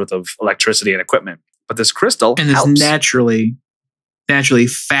dollars worth of electricity and equipment. But this crystal and helps. This naturally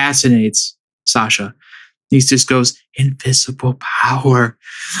fascinates Sasha. He just goes, invisible power.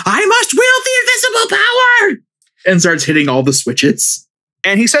 I must wield the invisible power! And starts hitting all the switches.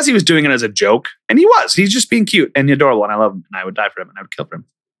 And he says he was doing it as a joke. And he was. He's just being cute and adorable. And I love him. And I would die for him. And I would kill for him.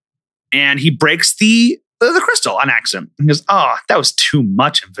 And he breaks the crystal on accident. And he goes, oh, that was too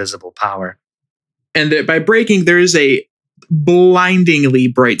much invisible power. And by breaking, there is a blindingly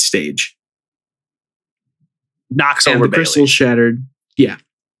bright stage. Knocks and over the crystal shattered. Yeah.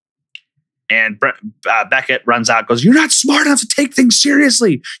 And Beckett runs out, goes, you're not smart enough to take things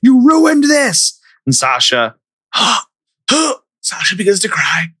seriously. You ruined this. And Sasha begins to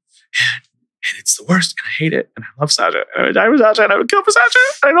cry. And it's the worst. And I hate it. And I love Sasha. And I would die for Sasha. And I would kill for Sasha.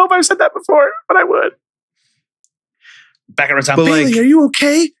 I don't know if I've said that before, but I would. Beckett runs out, Bailey, are you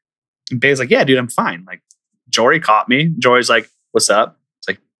okay? And Bailey's like, yeah, dude, I'm fine. Like, Jory caught me. Jory's like, what's up? It's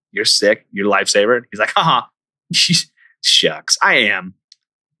like, you're sick. You're a lifesaver. He's like, haha. Shucks, I am.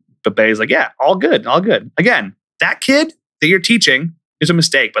 But Bailey's like, yeah, all good, all good. Again, that kid that you're teaching is a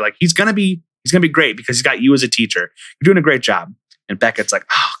mistake, but like he's gonna be great because he's got you as a teacher. You're doing a great job. And Beckett's like,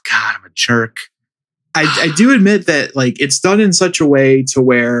 oh God, I'm a jerk. I do admit that like it's done in such a way to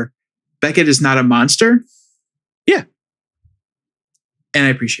where Beckett is not a monster. Yeah. And I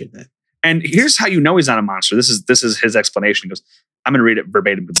appreciate that. And here's how you know he's not a monster. This is his explanation. He goes, I'm gonna read it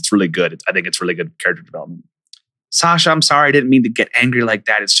verbatim because it's really good. I think it's really good character development. Sasha, I'm sorry. I didn't mean to get angry like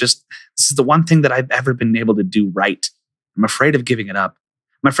that. It's just, this is the one thing that I've ever been able to do right. I'm afraid of giving it up.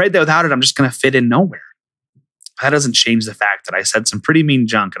 I'm afraid that without it, I'm just going to fit in nowhere. That doesn't change the fact that I said some pretty mean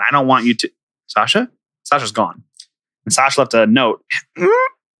junk and I don't want you to. Sasha? Sasha's gone. And Sasha left a note.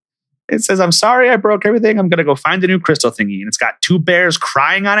 It says, I'm sorry I broke everything. I'm going to go find the new crystal thingy. And it's got 2 bears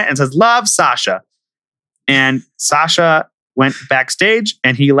crying on it and it says, love, Sasha. And Sasha went backstage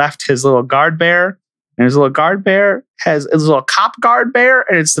and he left his little guard bear. And his little guard bear has his little cop guard bear.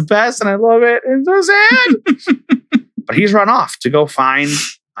 And it's the best. And I love it. It's so sad. But he's run off to go find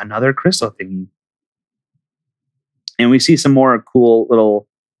another crystal thingy. And we see some more cool little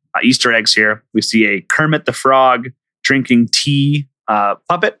Easter eggs here. We see a Kermit the Frog drinking tea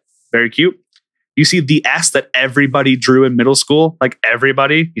puppet. Very cute. You see the S that everybody drew in middle school. Like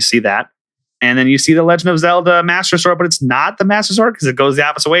everybody. You see that. And then you see the Legend of Zelda Master Sword, but it's not the Master Sword because it goes the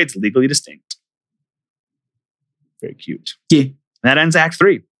opposite way. It's legally distinct. Very cute. Yeah. That ends Act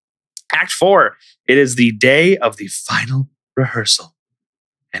 3. Act 4. It is the day of the final rehearsal.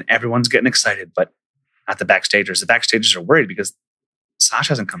 And everyone's getting excited, but not the Backstagers. The Backstagers are worried because Sasha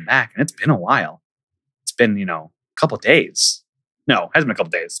hasn't come back. And it's been a while. It's been, a couple days. No, it hasn't been a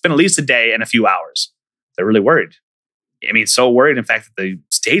couple days. It's been at least a day and a few hours. They're really worried. I mean, so worried, in fact, that the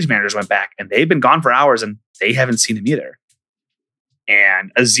stage managers went back and they've been gone for hours and they haven't seen him either.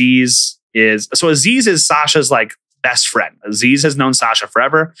 And Aziz is Sasha's like best friend. Aziz has known Sasha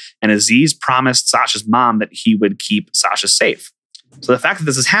forever. And Aziz promised Sasha's mom that he would keep Sasha safe. So the fact that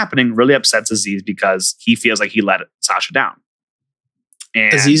this is happening really upsets Aziz because he feels like he let Sasha down.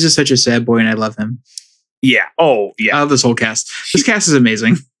 And Aziz is such a sad boy and I love him. Yeah. Oh, yeah. I love this whole cast. This cast is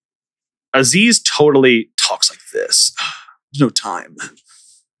amazing. Aziz totally talks like this. There's no time.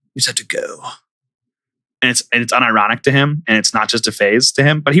 You just have to go. And it's unironic to him. And it's not just a phase to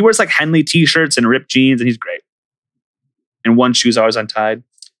him. But he wears like Henley t-shirts and ripped jeans and he's great. And one shoe's always untied.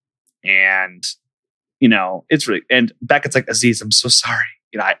 And, it's really... And Beckett's like, Aziz, I'm so sorry.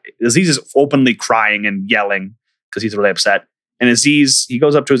 Aziz is openly crying and yelling because he's really upset. And Aziz, he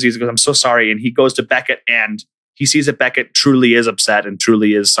goes up to Aziz and goes, I'm so sorry. And he goes to Beckett and he sees that Beckett truly is upset and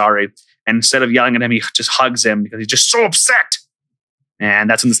truly is sorry. And instead of yelling at him, he just hugs him because he's just so upset. And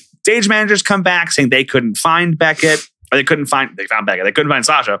that's when the stage managers come back saying they couldn't find Beckett. Or they found Beckett. They couldn't find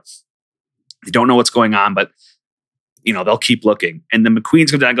Sasha. They don't know what's going on, but they'll keep looking. And the McQueens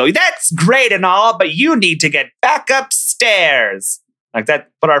come down and go, that's great and all, but you need to get back upstairs. Like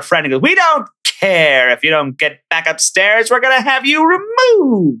that. But our friend goes, we don't care if you don't get back upstairs. We're going to have you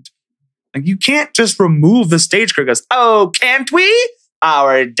removed. Like you can't just remove the stage crew. He goes, oh, can't we?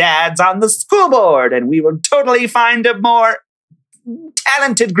 Our dad's on the school board and we will totally find a more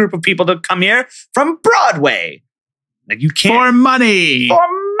talented group of people to come here from Broadway. Like you can't. For money.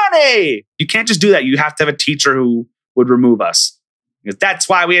 You can't just do that. You have to have a teacher who would remove us. Because that's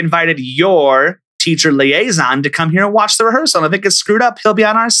why we invited your teacher liaison to come here and watch the rehearsal. And if it gets screwed up, he'll be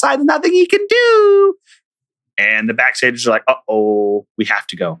on our side and nothing he can do. And the Backstagers are like, uh-oh, we have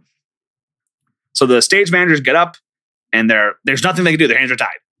to go. So the stage managers get up and there's nothing they can do. Their hands are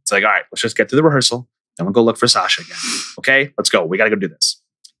tied. It's like, all right, let's just get through the rehearsal. Then we'll go look for Sasha again. Okay, let's go. We got to go do this.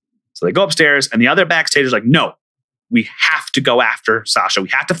 So they go upstairs and the other Backstagers are like, no, we have to go after Sasha. We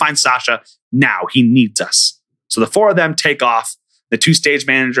have to find Sasha now. He needs us. So the 4 of them take off. The 2 stage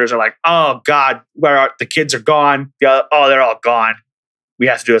managers are like, oh God, where are the kids are gone. They're all gone. We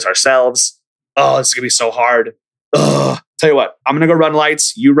have to do this ourselves. Oh, this is going to be so hard. Ugh. Tell you what, I'm going to go run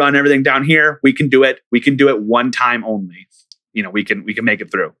lights. You run everything down here. We can do it. We can do it one time only. We can make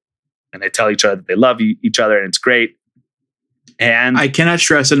it through. And they tell each other that they love each other and it's great. And I cannot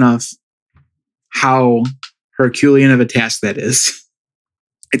stress enough how Herculean of a task that is.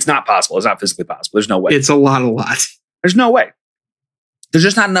 It's not possible. It's not physically possible. There's no way. It's a lot. There's no way. There's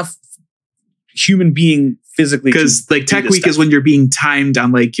just not enough human being physically. Because like Tech Week is when you're being timed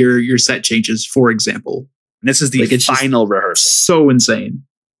on like your set changes, for example. And this is the final rehearsal. So insane.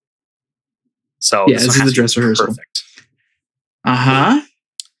 So yeah, this is the dress rehearsal. Perfect. Uh-huh.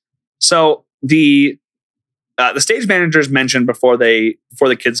 So the stage managers mentioned before the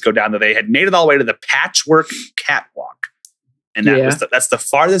kids go down that they had made it all the way to the patchwork catwalk. And that's the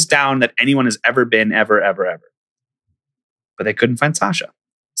farthest down that anyone has ever been, ever. But they couldn't find Sasha.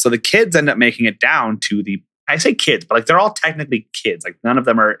 So the kids end up making it down to I say kids, but like they're all technically kids. Like none of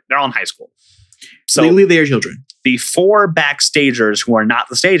them they're all in high school. So legally they are children. The 4 Backstagers who are not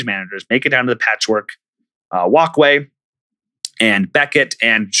the stage managers make it down to the patchwork walkway. And Beckett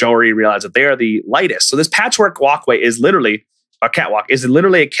and Jory realize that they are the lightest. So this patchwork walkway is literally a catwalk. Is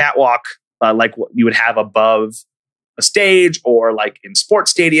literally a catwalk like what you would have above a stage or like in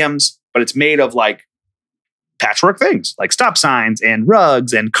sports stadiums, but it's made of like patchwork things like stop signs and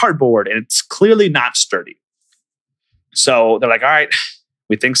rugs and cardboard. And it's clearly not sturdy. So they're like, all right,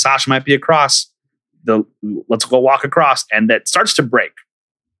 we think Sasha might be across. let's go walk across. And that starts to break.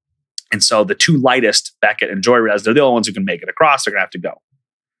 And so the two lightest, Beckett and Jory, realize they're the only ones who can make it across. They're going to have to go.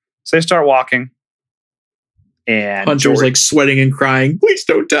 So they start walking. And Hunter's Jory, like sweating and crying. Please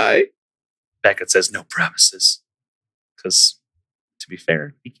don't die. Beckett says, no promises. Because to be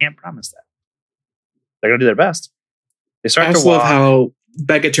fair, he can't promise that. They're going to do their best. They start I to just walk. love how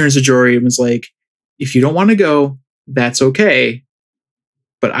Beckett turns to Jory and was like, if you don't want to go, that's okay.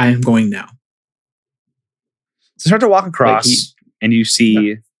 But I am going now. So they start to walk across, and you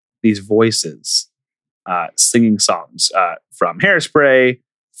see these voices singing songs from Hairspray,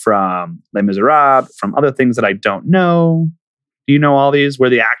 from Les Miserables, from other things that I don't know. Do you know all these? Where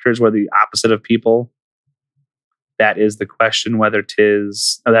the actors were the opposite of people? That is the question, whether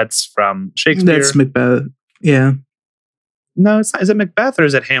 'tis... Oh, that's from Shakespeare. That's Macbeth. Yeah. No, it's not. Is it Macbeth or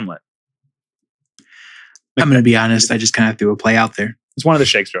is it Hamlet? I'm going to be honest. I just kind of threw a play out there. It's one of the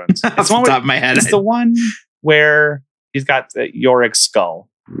Shakespeare ones. Off the top of my head. It's the one where he's got Yorick's skull.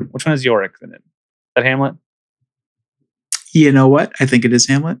 Which one is Yorick in it? Is that Hamlet? You know what? I think it is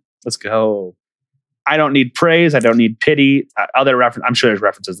Hamlet. Let's go. I don't need praise. I don't need pity. I'm sure there's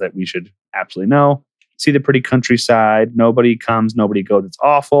references that we should absolutely know. See the pretty countryside. Nobody comes, nobody goes. It's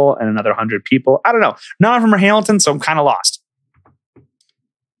awful. And another 100 people. I don't know. None of them are Hamilton, so I'm kind of lost.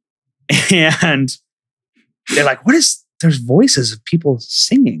 And they're like, there's voices of people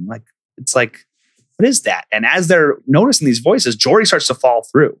singing. Like, it's like, what is that? And as they're noticing these voices, Jory starts to fall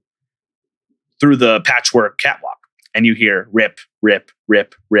through the patchwork catwalk. And you hear rip, rip,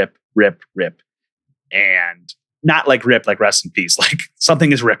 rip, rip, rip, rip. And not like rip, like rest in peace. Like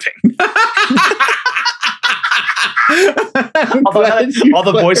something is ripping.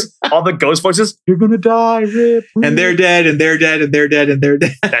 all the ghost voices, you're gonna die, rip, rip. And they're dead, and they're dead, and they're dead, and they're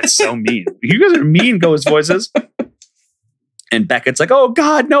dead. That's so mean. You guys are mean, ghost voices. And Beckett's like, oh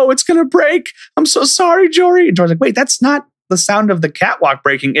God, no, it's gonna break. I'm so sorry, Jory. And Jory's like, wait, that's not the sound of the catwalk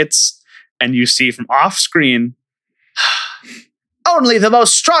breaking. And you see from off screen, only the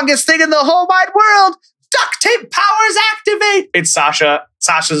most strongest thing in the whole wide world. Duct tape powers activate. It's Sasha.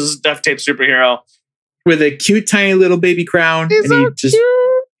 Sasha's duct tape superhero. With a cute, tiny little baby crown. He's and so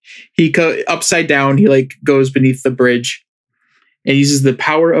he upside down. He like goes beneath the bridge and uses the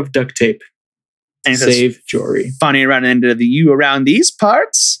power of duct tape and to save Jory. Funny running into you around these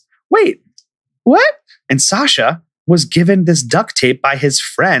parts. Wait, what? And Sasha was given this duct tape by his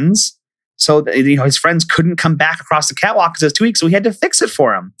friends. So that, his friends couldn't come back across the catwalk because it was 2 weeks. So he had to fix it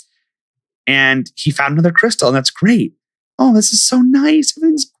for him. And he found another crystal, and that's great. Oh, this is so nice.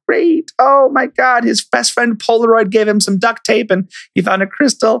 Everything's great. Oh my God. His best friend Polaroid gave him some duct tape and he found a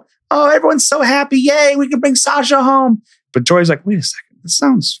crystal. Oh, everyone's so happy. Yay, we can bring Sasha home. But Joy's like, wait a second. This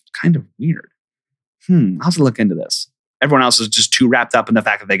sounds kind of weird. I'll have to look into this. Everyone else is just too wrapped up in the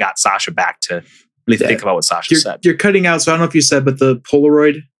fact that they got Sasha back to really think about what Sasha said. You're cutting out, so I don't know if you said, but the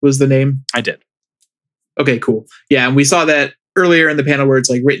Polaroid was the name. I did. Okay, cool. Yeah, and we saw that earlier in the panel where it's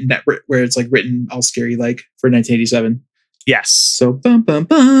like written all scary like for 1987. Yes. So bum bum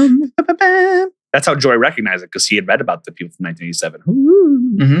bum. Bum, bum, bum. That's how Joy recognized it, because he had read about the people from 1987.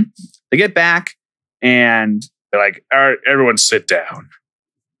 Mm-hmm. They get back and they're like, all right, everyone sit down.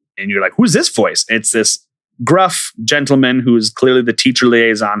 And you're like, who's this voice? It's this gruff gentleman who's clearly the teacher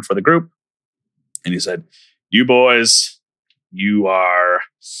liaison for the group. And he said, you boys, you are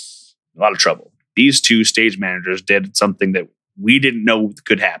in a lot of trouble. These two stage managers did something that we didn't know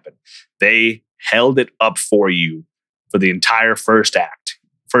could happen. They held it up for you for the entire first half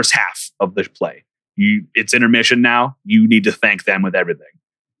of the play. It's intermission now. You need to thank them with everything.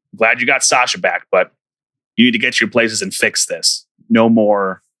 I'm glad you got Sasha back, but you need to get to your places and fix this. No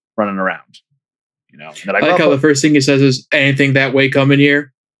more running around. I like how the first thing he says is, anything that way coming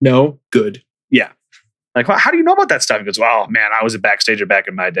here? No? Good. Yeah. Like, well, how do you know about that stuff? He goes, well, man, I was a backstager back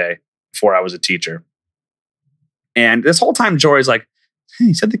in my day before I was a teacher. And this whole time, Jory's like, hey,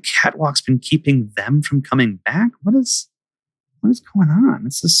 he said the catwalk's been keeping them from coming back. What is going on?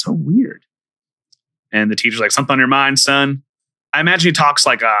 This is so weird. And the teacher's like, something on your mind, son? I imagine he talks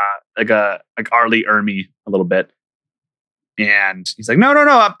like Arlie Ermy a little bit. And he's like, no,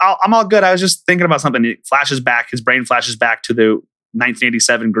 I'm all good. I was just thinking about something. His brain flashes back to the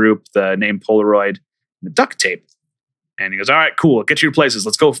 1987 group, the name Polaroid, the duct tape. And he goes, all right, cool. Get to your places.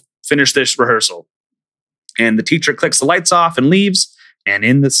 Let's go finish this rehearsal. And the teacher clicks the lights off and leaves.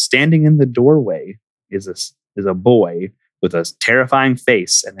 And standing in the doorway is a boy with a terrifying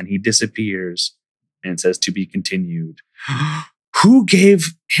face. And then he disappears. And it says, to be continued. Who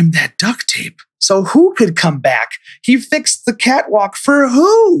gave him that duct tape? So who could come back? He fixed the catwalk for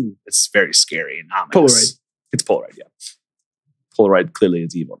who? It's very scary and ominous. Polaroid. It's Polaroid, yeah. Polaroid clearly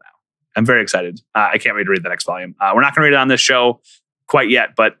is evil now. I'm very excited. I can't wait to read the next volume. We're not going to read it on this show quite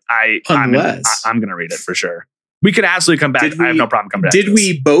yet, but I'm going to read it for sure. We could absolutely come back. I have no problem coming back. Did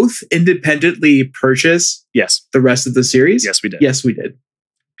we both independently purchase the rest of the series? Yes, we did. Yes, we did.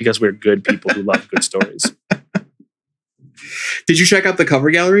 Because we're good people who love good stories. Did you check out the cover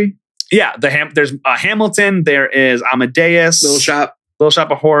gallery? Yeah, there's Hamilton. There is Amadeus. Little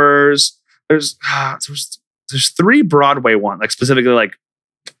Shop of Horrors. There's 3 Broadway ones, like specifically like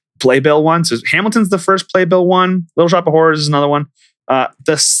Playbill ones. So Hamilton's the first Playbill one. Little Shop of Horrors is another one. I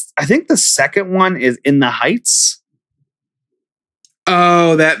think the second one is In the Heights.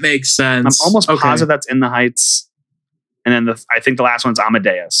 Oh, that makes sense. I'm almost positive that's In the Heights. And then I think the last one's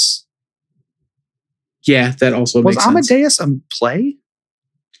Amadeus. Yeah, that also makes sense. Was Amadeus a play?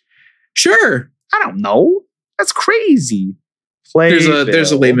 Sure. I don't know. That's crazy. There's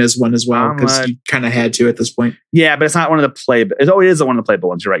a Les Mis one as well, because you kind of had to at this point. Yeah, but it's not one of the play. It is one of the Playbill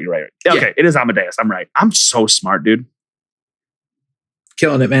ones. You're right. Okay, yeah. It is Amadeus. I'm right. I'm so smart, dude.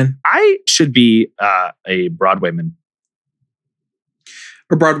 Killing it, man. I should be a Broadwayman.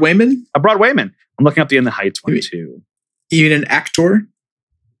 A Broadwayman? A Broadwayman. I'm looking up the In the Heights one too. You mean an actor?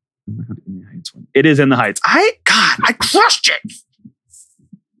 It is In the Heights. I crushed it.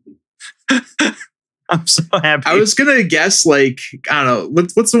 I'm so happy. I was gonna guess like, I don't know,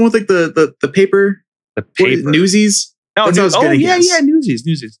 what's the one with like the paper? The paper. Newsies? No, Newsies.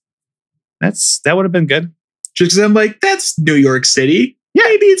 That would have been good. Just because I'm like, that's New York City. Yeah.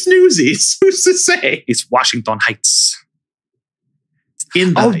 Maybe it's Newsies. Who's to say? It's Washington Heights.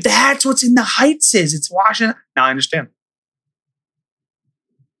 In the Heights. That's what's In the Heights is. It's Washington. Now I understand.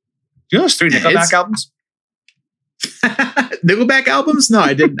 Do you know those 3 Nickelback albums? Nickelback albums? No,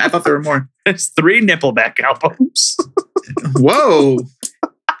 I didn't. I thought there were more. It's 3 Nickelback albums. Whoa.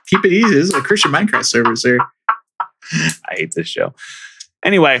 Keep it easy. This is a Christian Minecraft server, sir. I hate this show.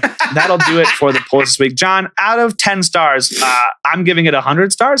 Anyway, that'll do it for the polls this week. John, out of 10 stars, I'm giving it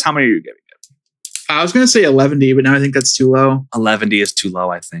 100 stars. How many are you giving it? I was going to say 11, but now I think that's too low. 11 is too low,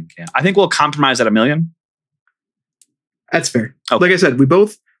 I think. Yeah, I think we'll compromise at 1 million. That's fair. Okay. Like I said, we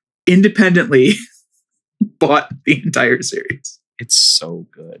both independently bought the entire series. It's so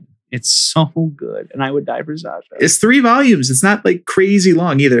good. It's so good. And I would die for Sasha. It's 3 volumes. It's not like crazy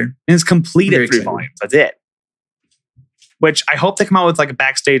long either. And it's complete at 3 volumes. That's it. Which I hope they come out with like a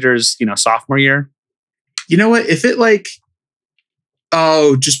Backstagers, sophomore year. You know what? If it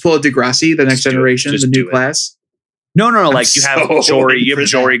just pull a Degrassi, the next generation, the new class. No. Like you have Jory. You have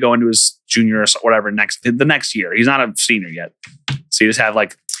Jory going to his junior or whatever the next year. He's not a senior yet. So you just have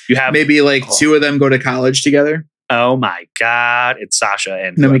maybe 2 of them go to college together. Oh my God. It's Sasha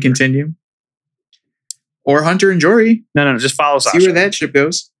and then we continue. Or Hunter and Jory. No. Just follow Sasha. See where that ship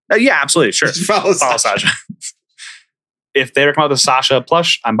goes. Yeah, absolutely. Sure. Just follow Sasha. If they ever come out with a Sasha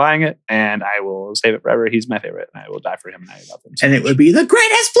plush, I'm buying it and I will save it forever. He's my favorite and I will die for him. And I love him so much. It would be the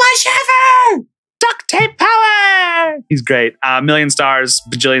greatest plush ever. Duct tape power. He's great. 1 million stars,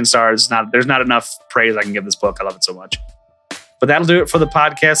 bajillion stars. There's not enough praise I can give this book. I love it so much. But that'll do it for the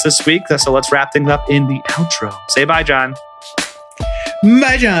podcast this week. So let's wrap things up in the outro. Say bye, John.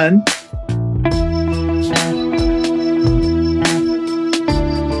 Bye, John.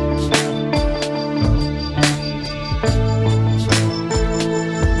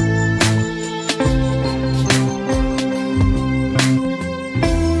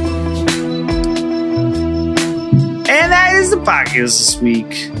 And that is the podcast this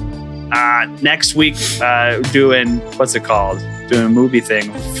week. Next week, doing, what's it called? Doing a movie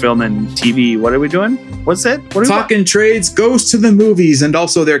thing, filming TV. What are we doing? What's it? Talking Trades goes to the movies and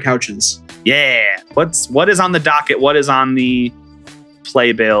also their couches. Yeah. What is on the docket? What is on the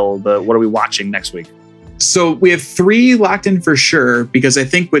playbill? What are we watching next week? So we have 3 locked in for sure, because I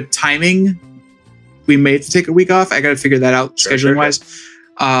think with timing, we may have to take a week off. I got to figure that out scheduling wise.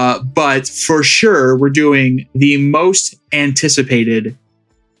 But for sure, we're doing the most anticipated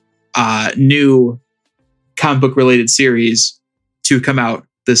new comic book related series to come out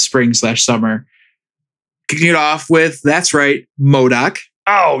this spring/summer. Kicking it off with, that's right, MODOK.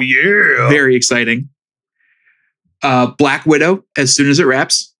 Oh, yeah. Very exciting. Black Widow, as soon as it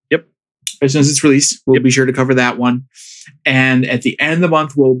wraps. Yep. As soon as it's released, we'll be sure to cover that one. And at the end of the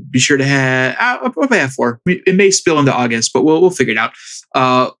month, we'll be sure to have, what may I have 4? It may spill into August, but we'll figure it out.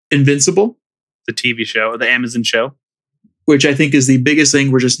 Invincible. The TV show, the Amazon show. Which I think is the biggest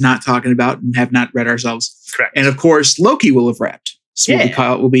thing we're just not talking about and have not read ourselves. Correct. And of course, Loki will have wrapped. So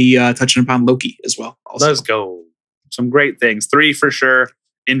we'll be touching upon Loki as well. Also. Let's go. Some great things. 3 for sure.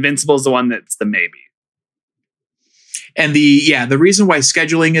 Invincible is the one that's the maybe. And the reason why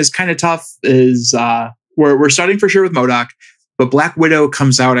scheduling is kind of tough is we're starting for sure with MODOK, But Black Widow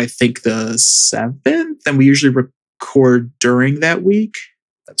comes out, I think, the 7th, and we usually record during that week.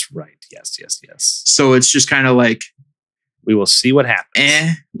 That's right. Yes. So it's just kind of like, we will see what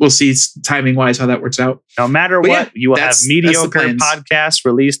happens. We'll see timing wise how that works out. No matter what, you will have mediocre podcasts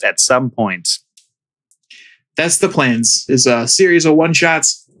released at some point. That's the plans, is a series of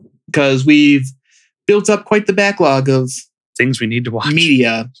one-shots, because we've built up quite the backlog of things we need to watch.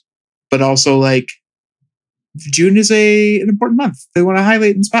 Media, but also like June is an important month. They want to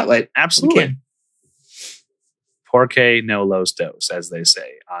highlight and spotlight. Absolutely. Porque no los dos, as they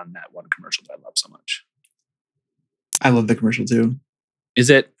say on that one commercial that I love so much. I love the commercial too. Is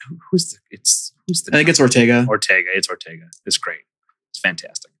it? Who's the? I think it's Ortega. It's Ortega. It's great. It's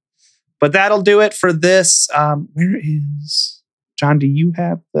fantastic. But that'll do it for this. Where is John? Do you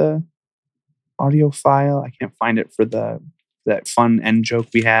have the audio file? I can't find it for that fun end joke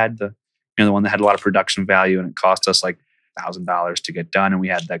we had. The one that had a lot of production value and it cost us like $1,000 to get done. And we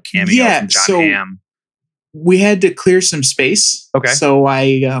had that cameo from John Hamm. We had to clear some space. Okay. So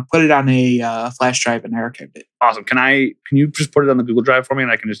I put it on a flash drive and I archived it. Awesome. Can you just put it on the Google Drive for me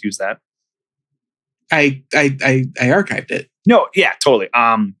and I can just use that? I archived it. No, yeah, totally.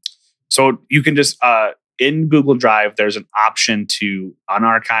 So you can just in Google Drive, there's an option to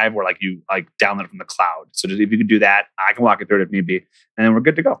unarchive where you download it from the cloud. So if you can do that, I can walk you through it if need be, and then we're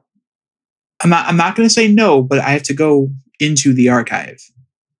good to go. I'm not going to say no, but I have to go into the archive.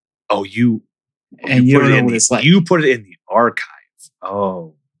 Oh, you don't know what it's like. You put it in the archive.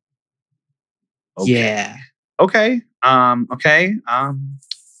 Oh. Okay. Yeah. Okay. Okay.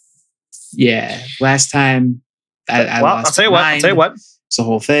 Yeah. Last time I lost I'll tell you what. It's the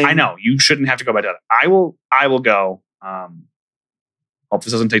whole thing. I know. You shouldn't have to go back to it. I will go. Hope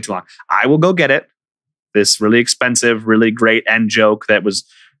this doesn't take too long. I will go get it. This really expensive, really great end joke that was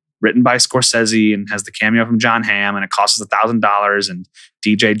written by Scorsese and has the cameo from John Hamm, and it costs us $1,000, and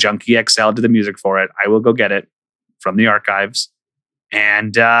DJ Junkie XL did the music for it. I will go get it from the archives.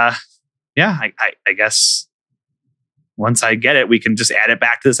 And I guess once I get it, we can just add it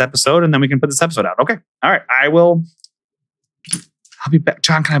back to this episode and then we can put this episode out. Okay. All right. I'll be back.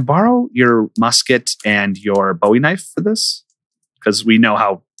 John, can I borrow your musket and your Bowie knife for this? Because we know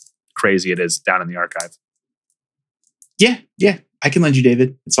how crazy it is down in the archive. Yeah. I can lend you,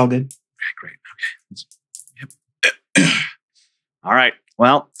 David. It's all good. Okay, great. Okay. Yep. All right.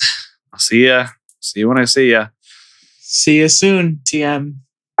 Well, I'll see you. See you when I see you. See you soon, TM.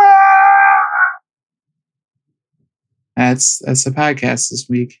 That's the podcast this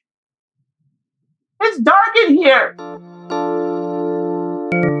week. It's dark in here.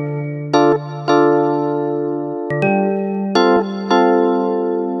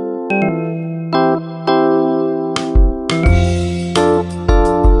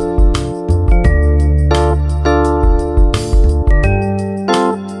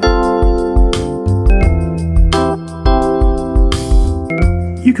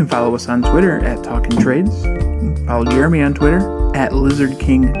 You can follow us on Twitter at Talking Trades. You can follow Jeremy on Twitter at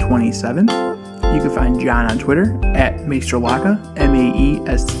LizardKing27. You can find John on Twitter at Maesterlaka,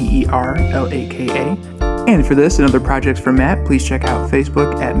 Maesterlaka. And for this and other projects from Matt, please check out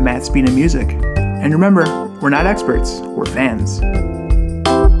Facebook at Matt Spina Music. And remember, we're not experts, we're fans.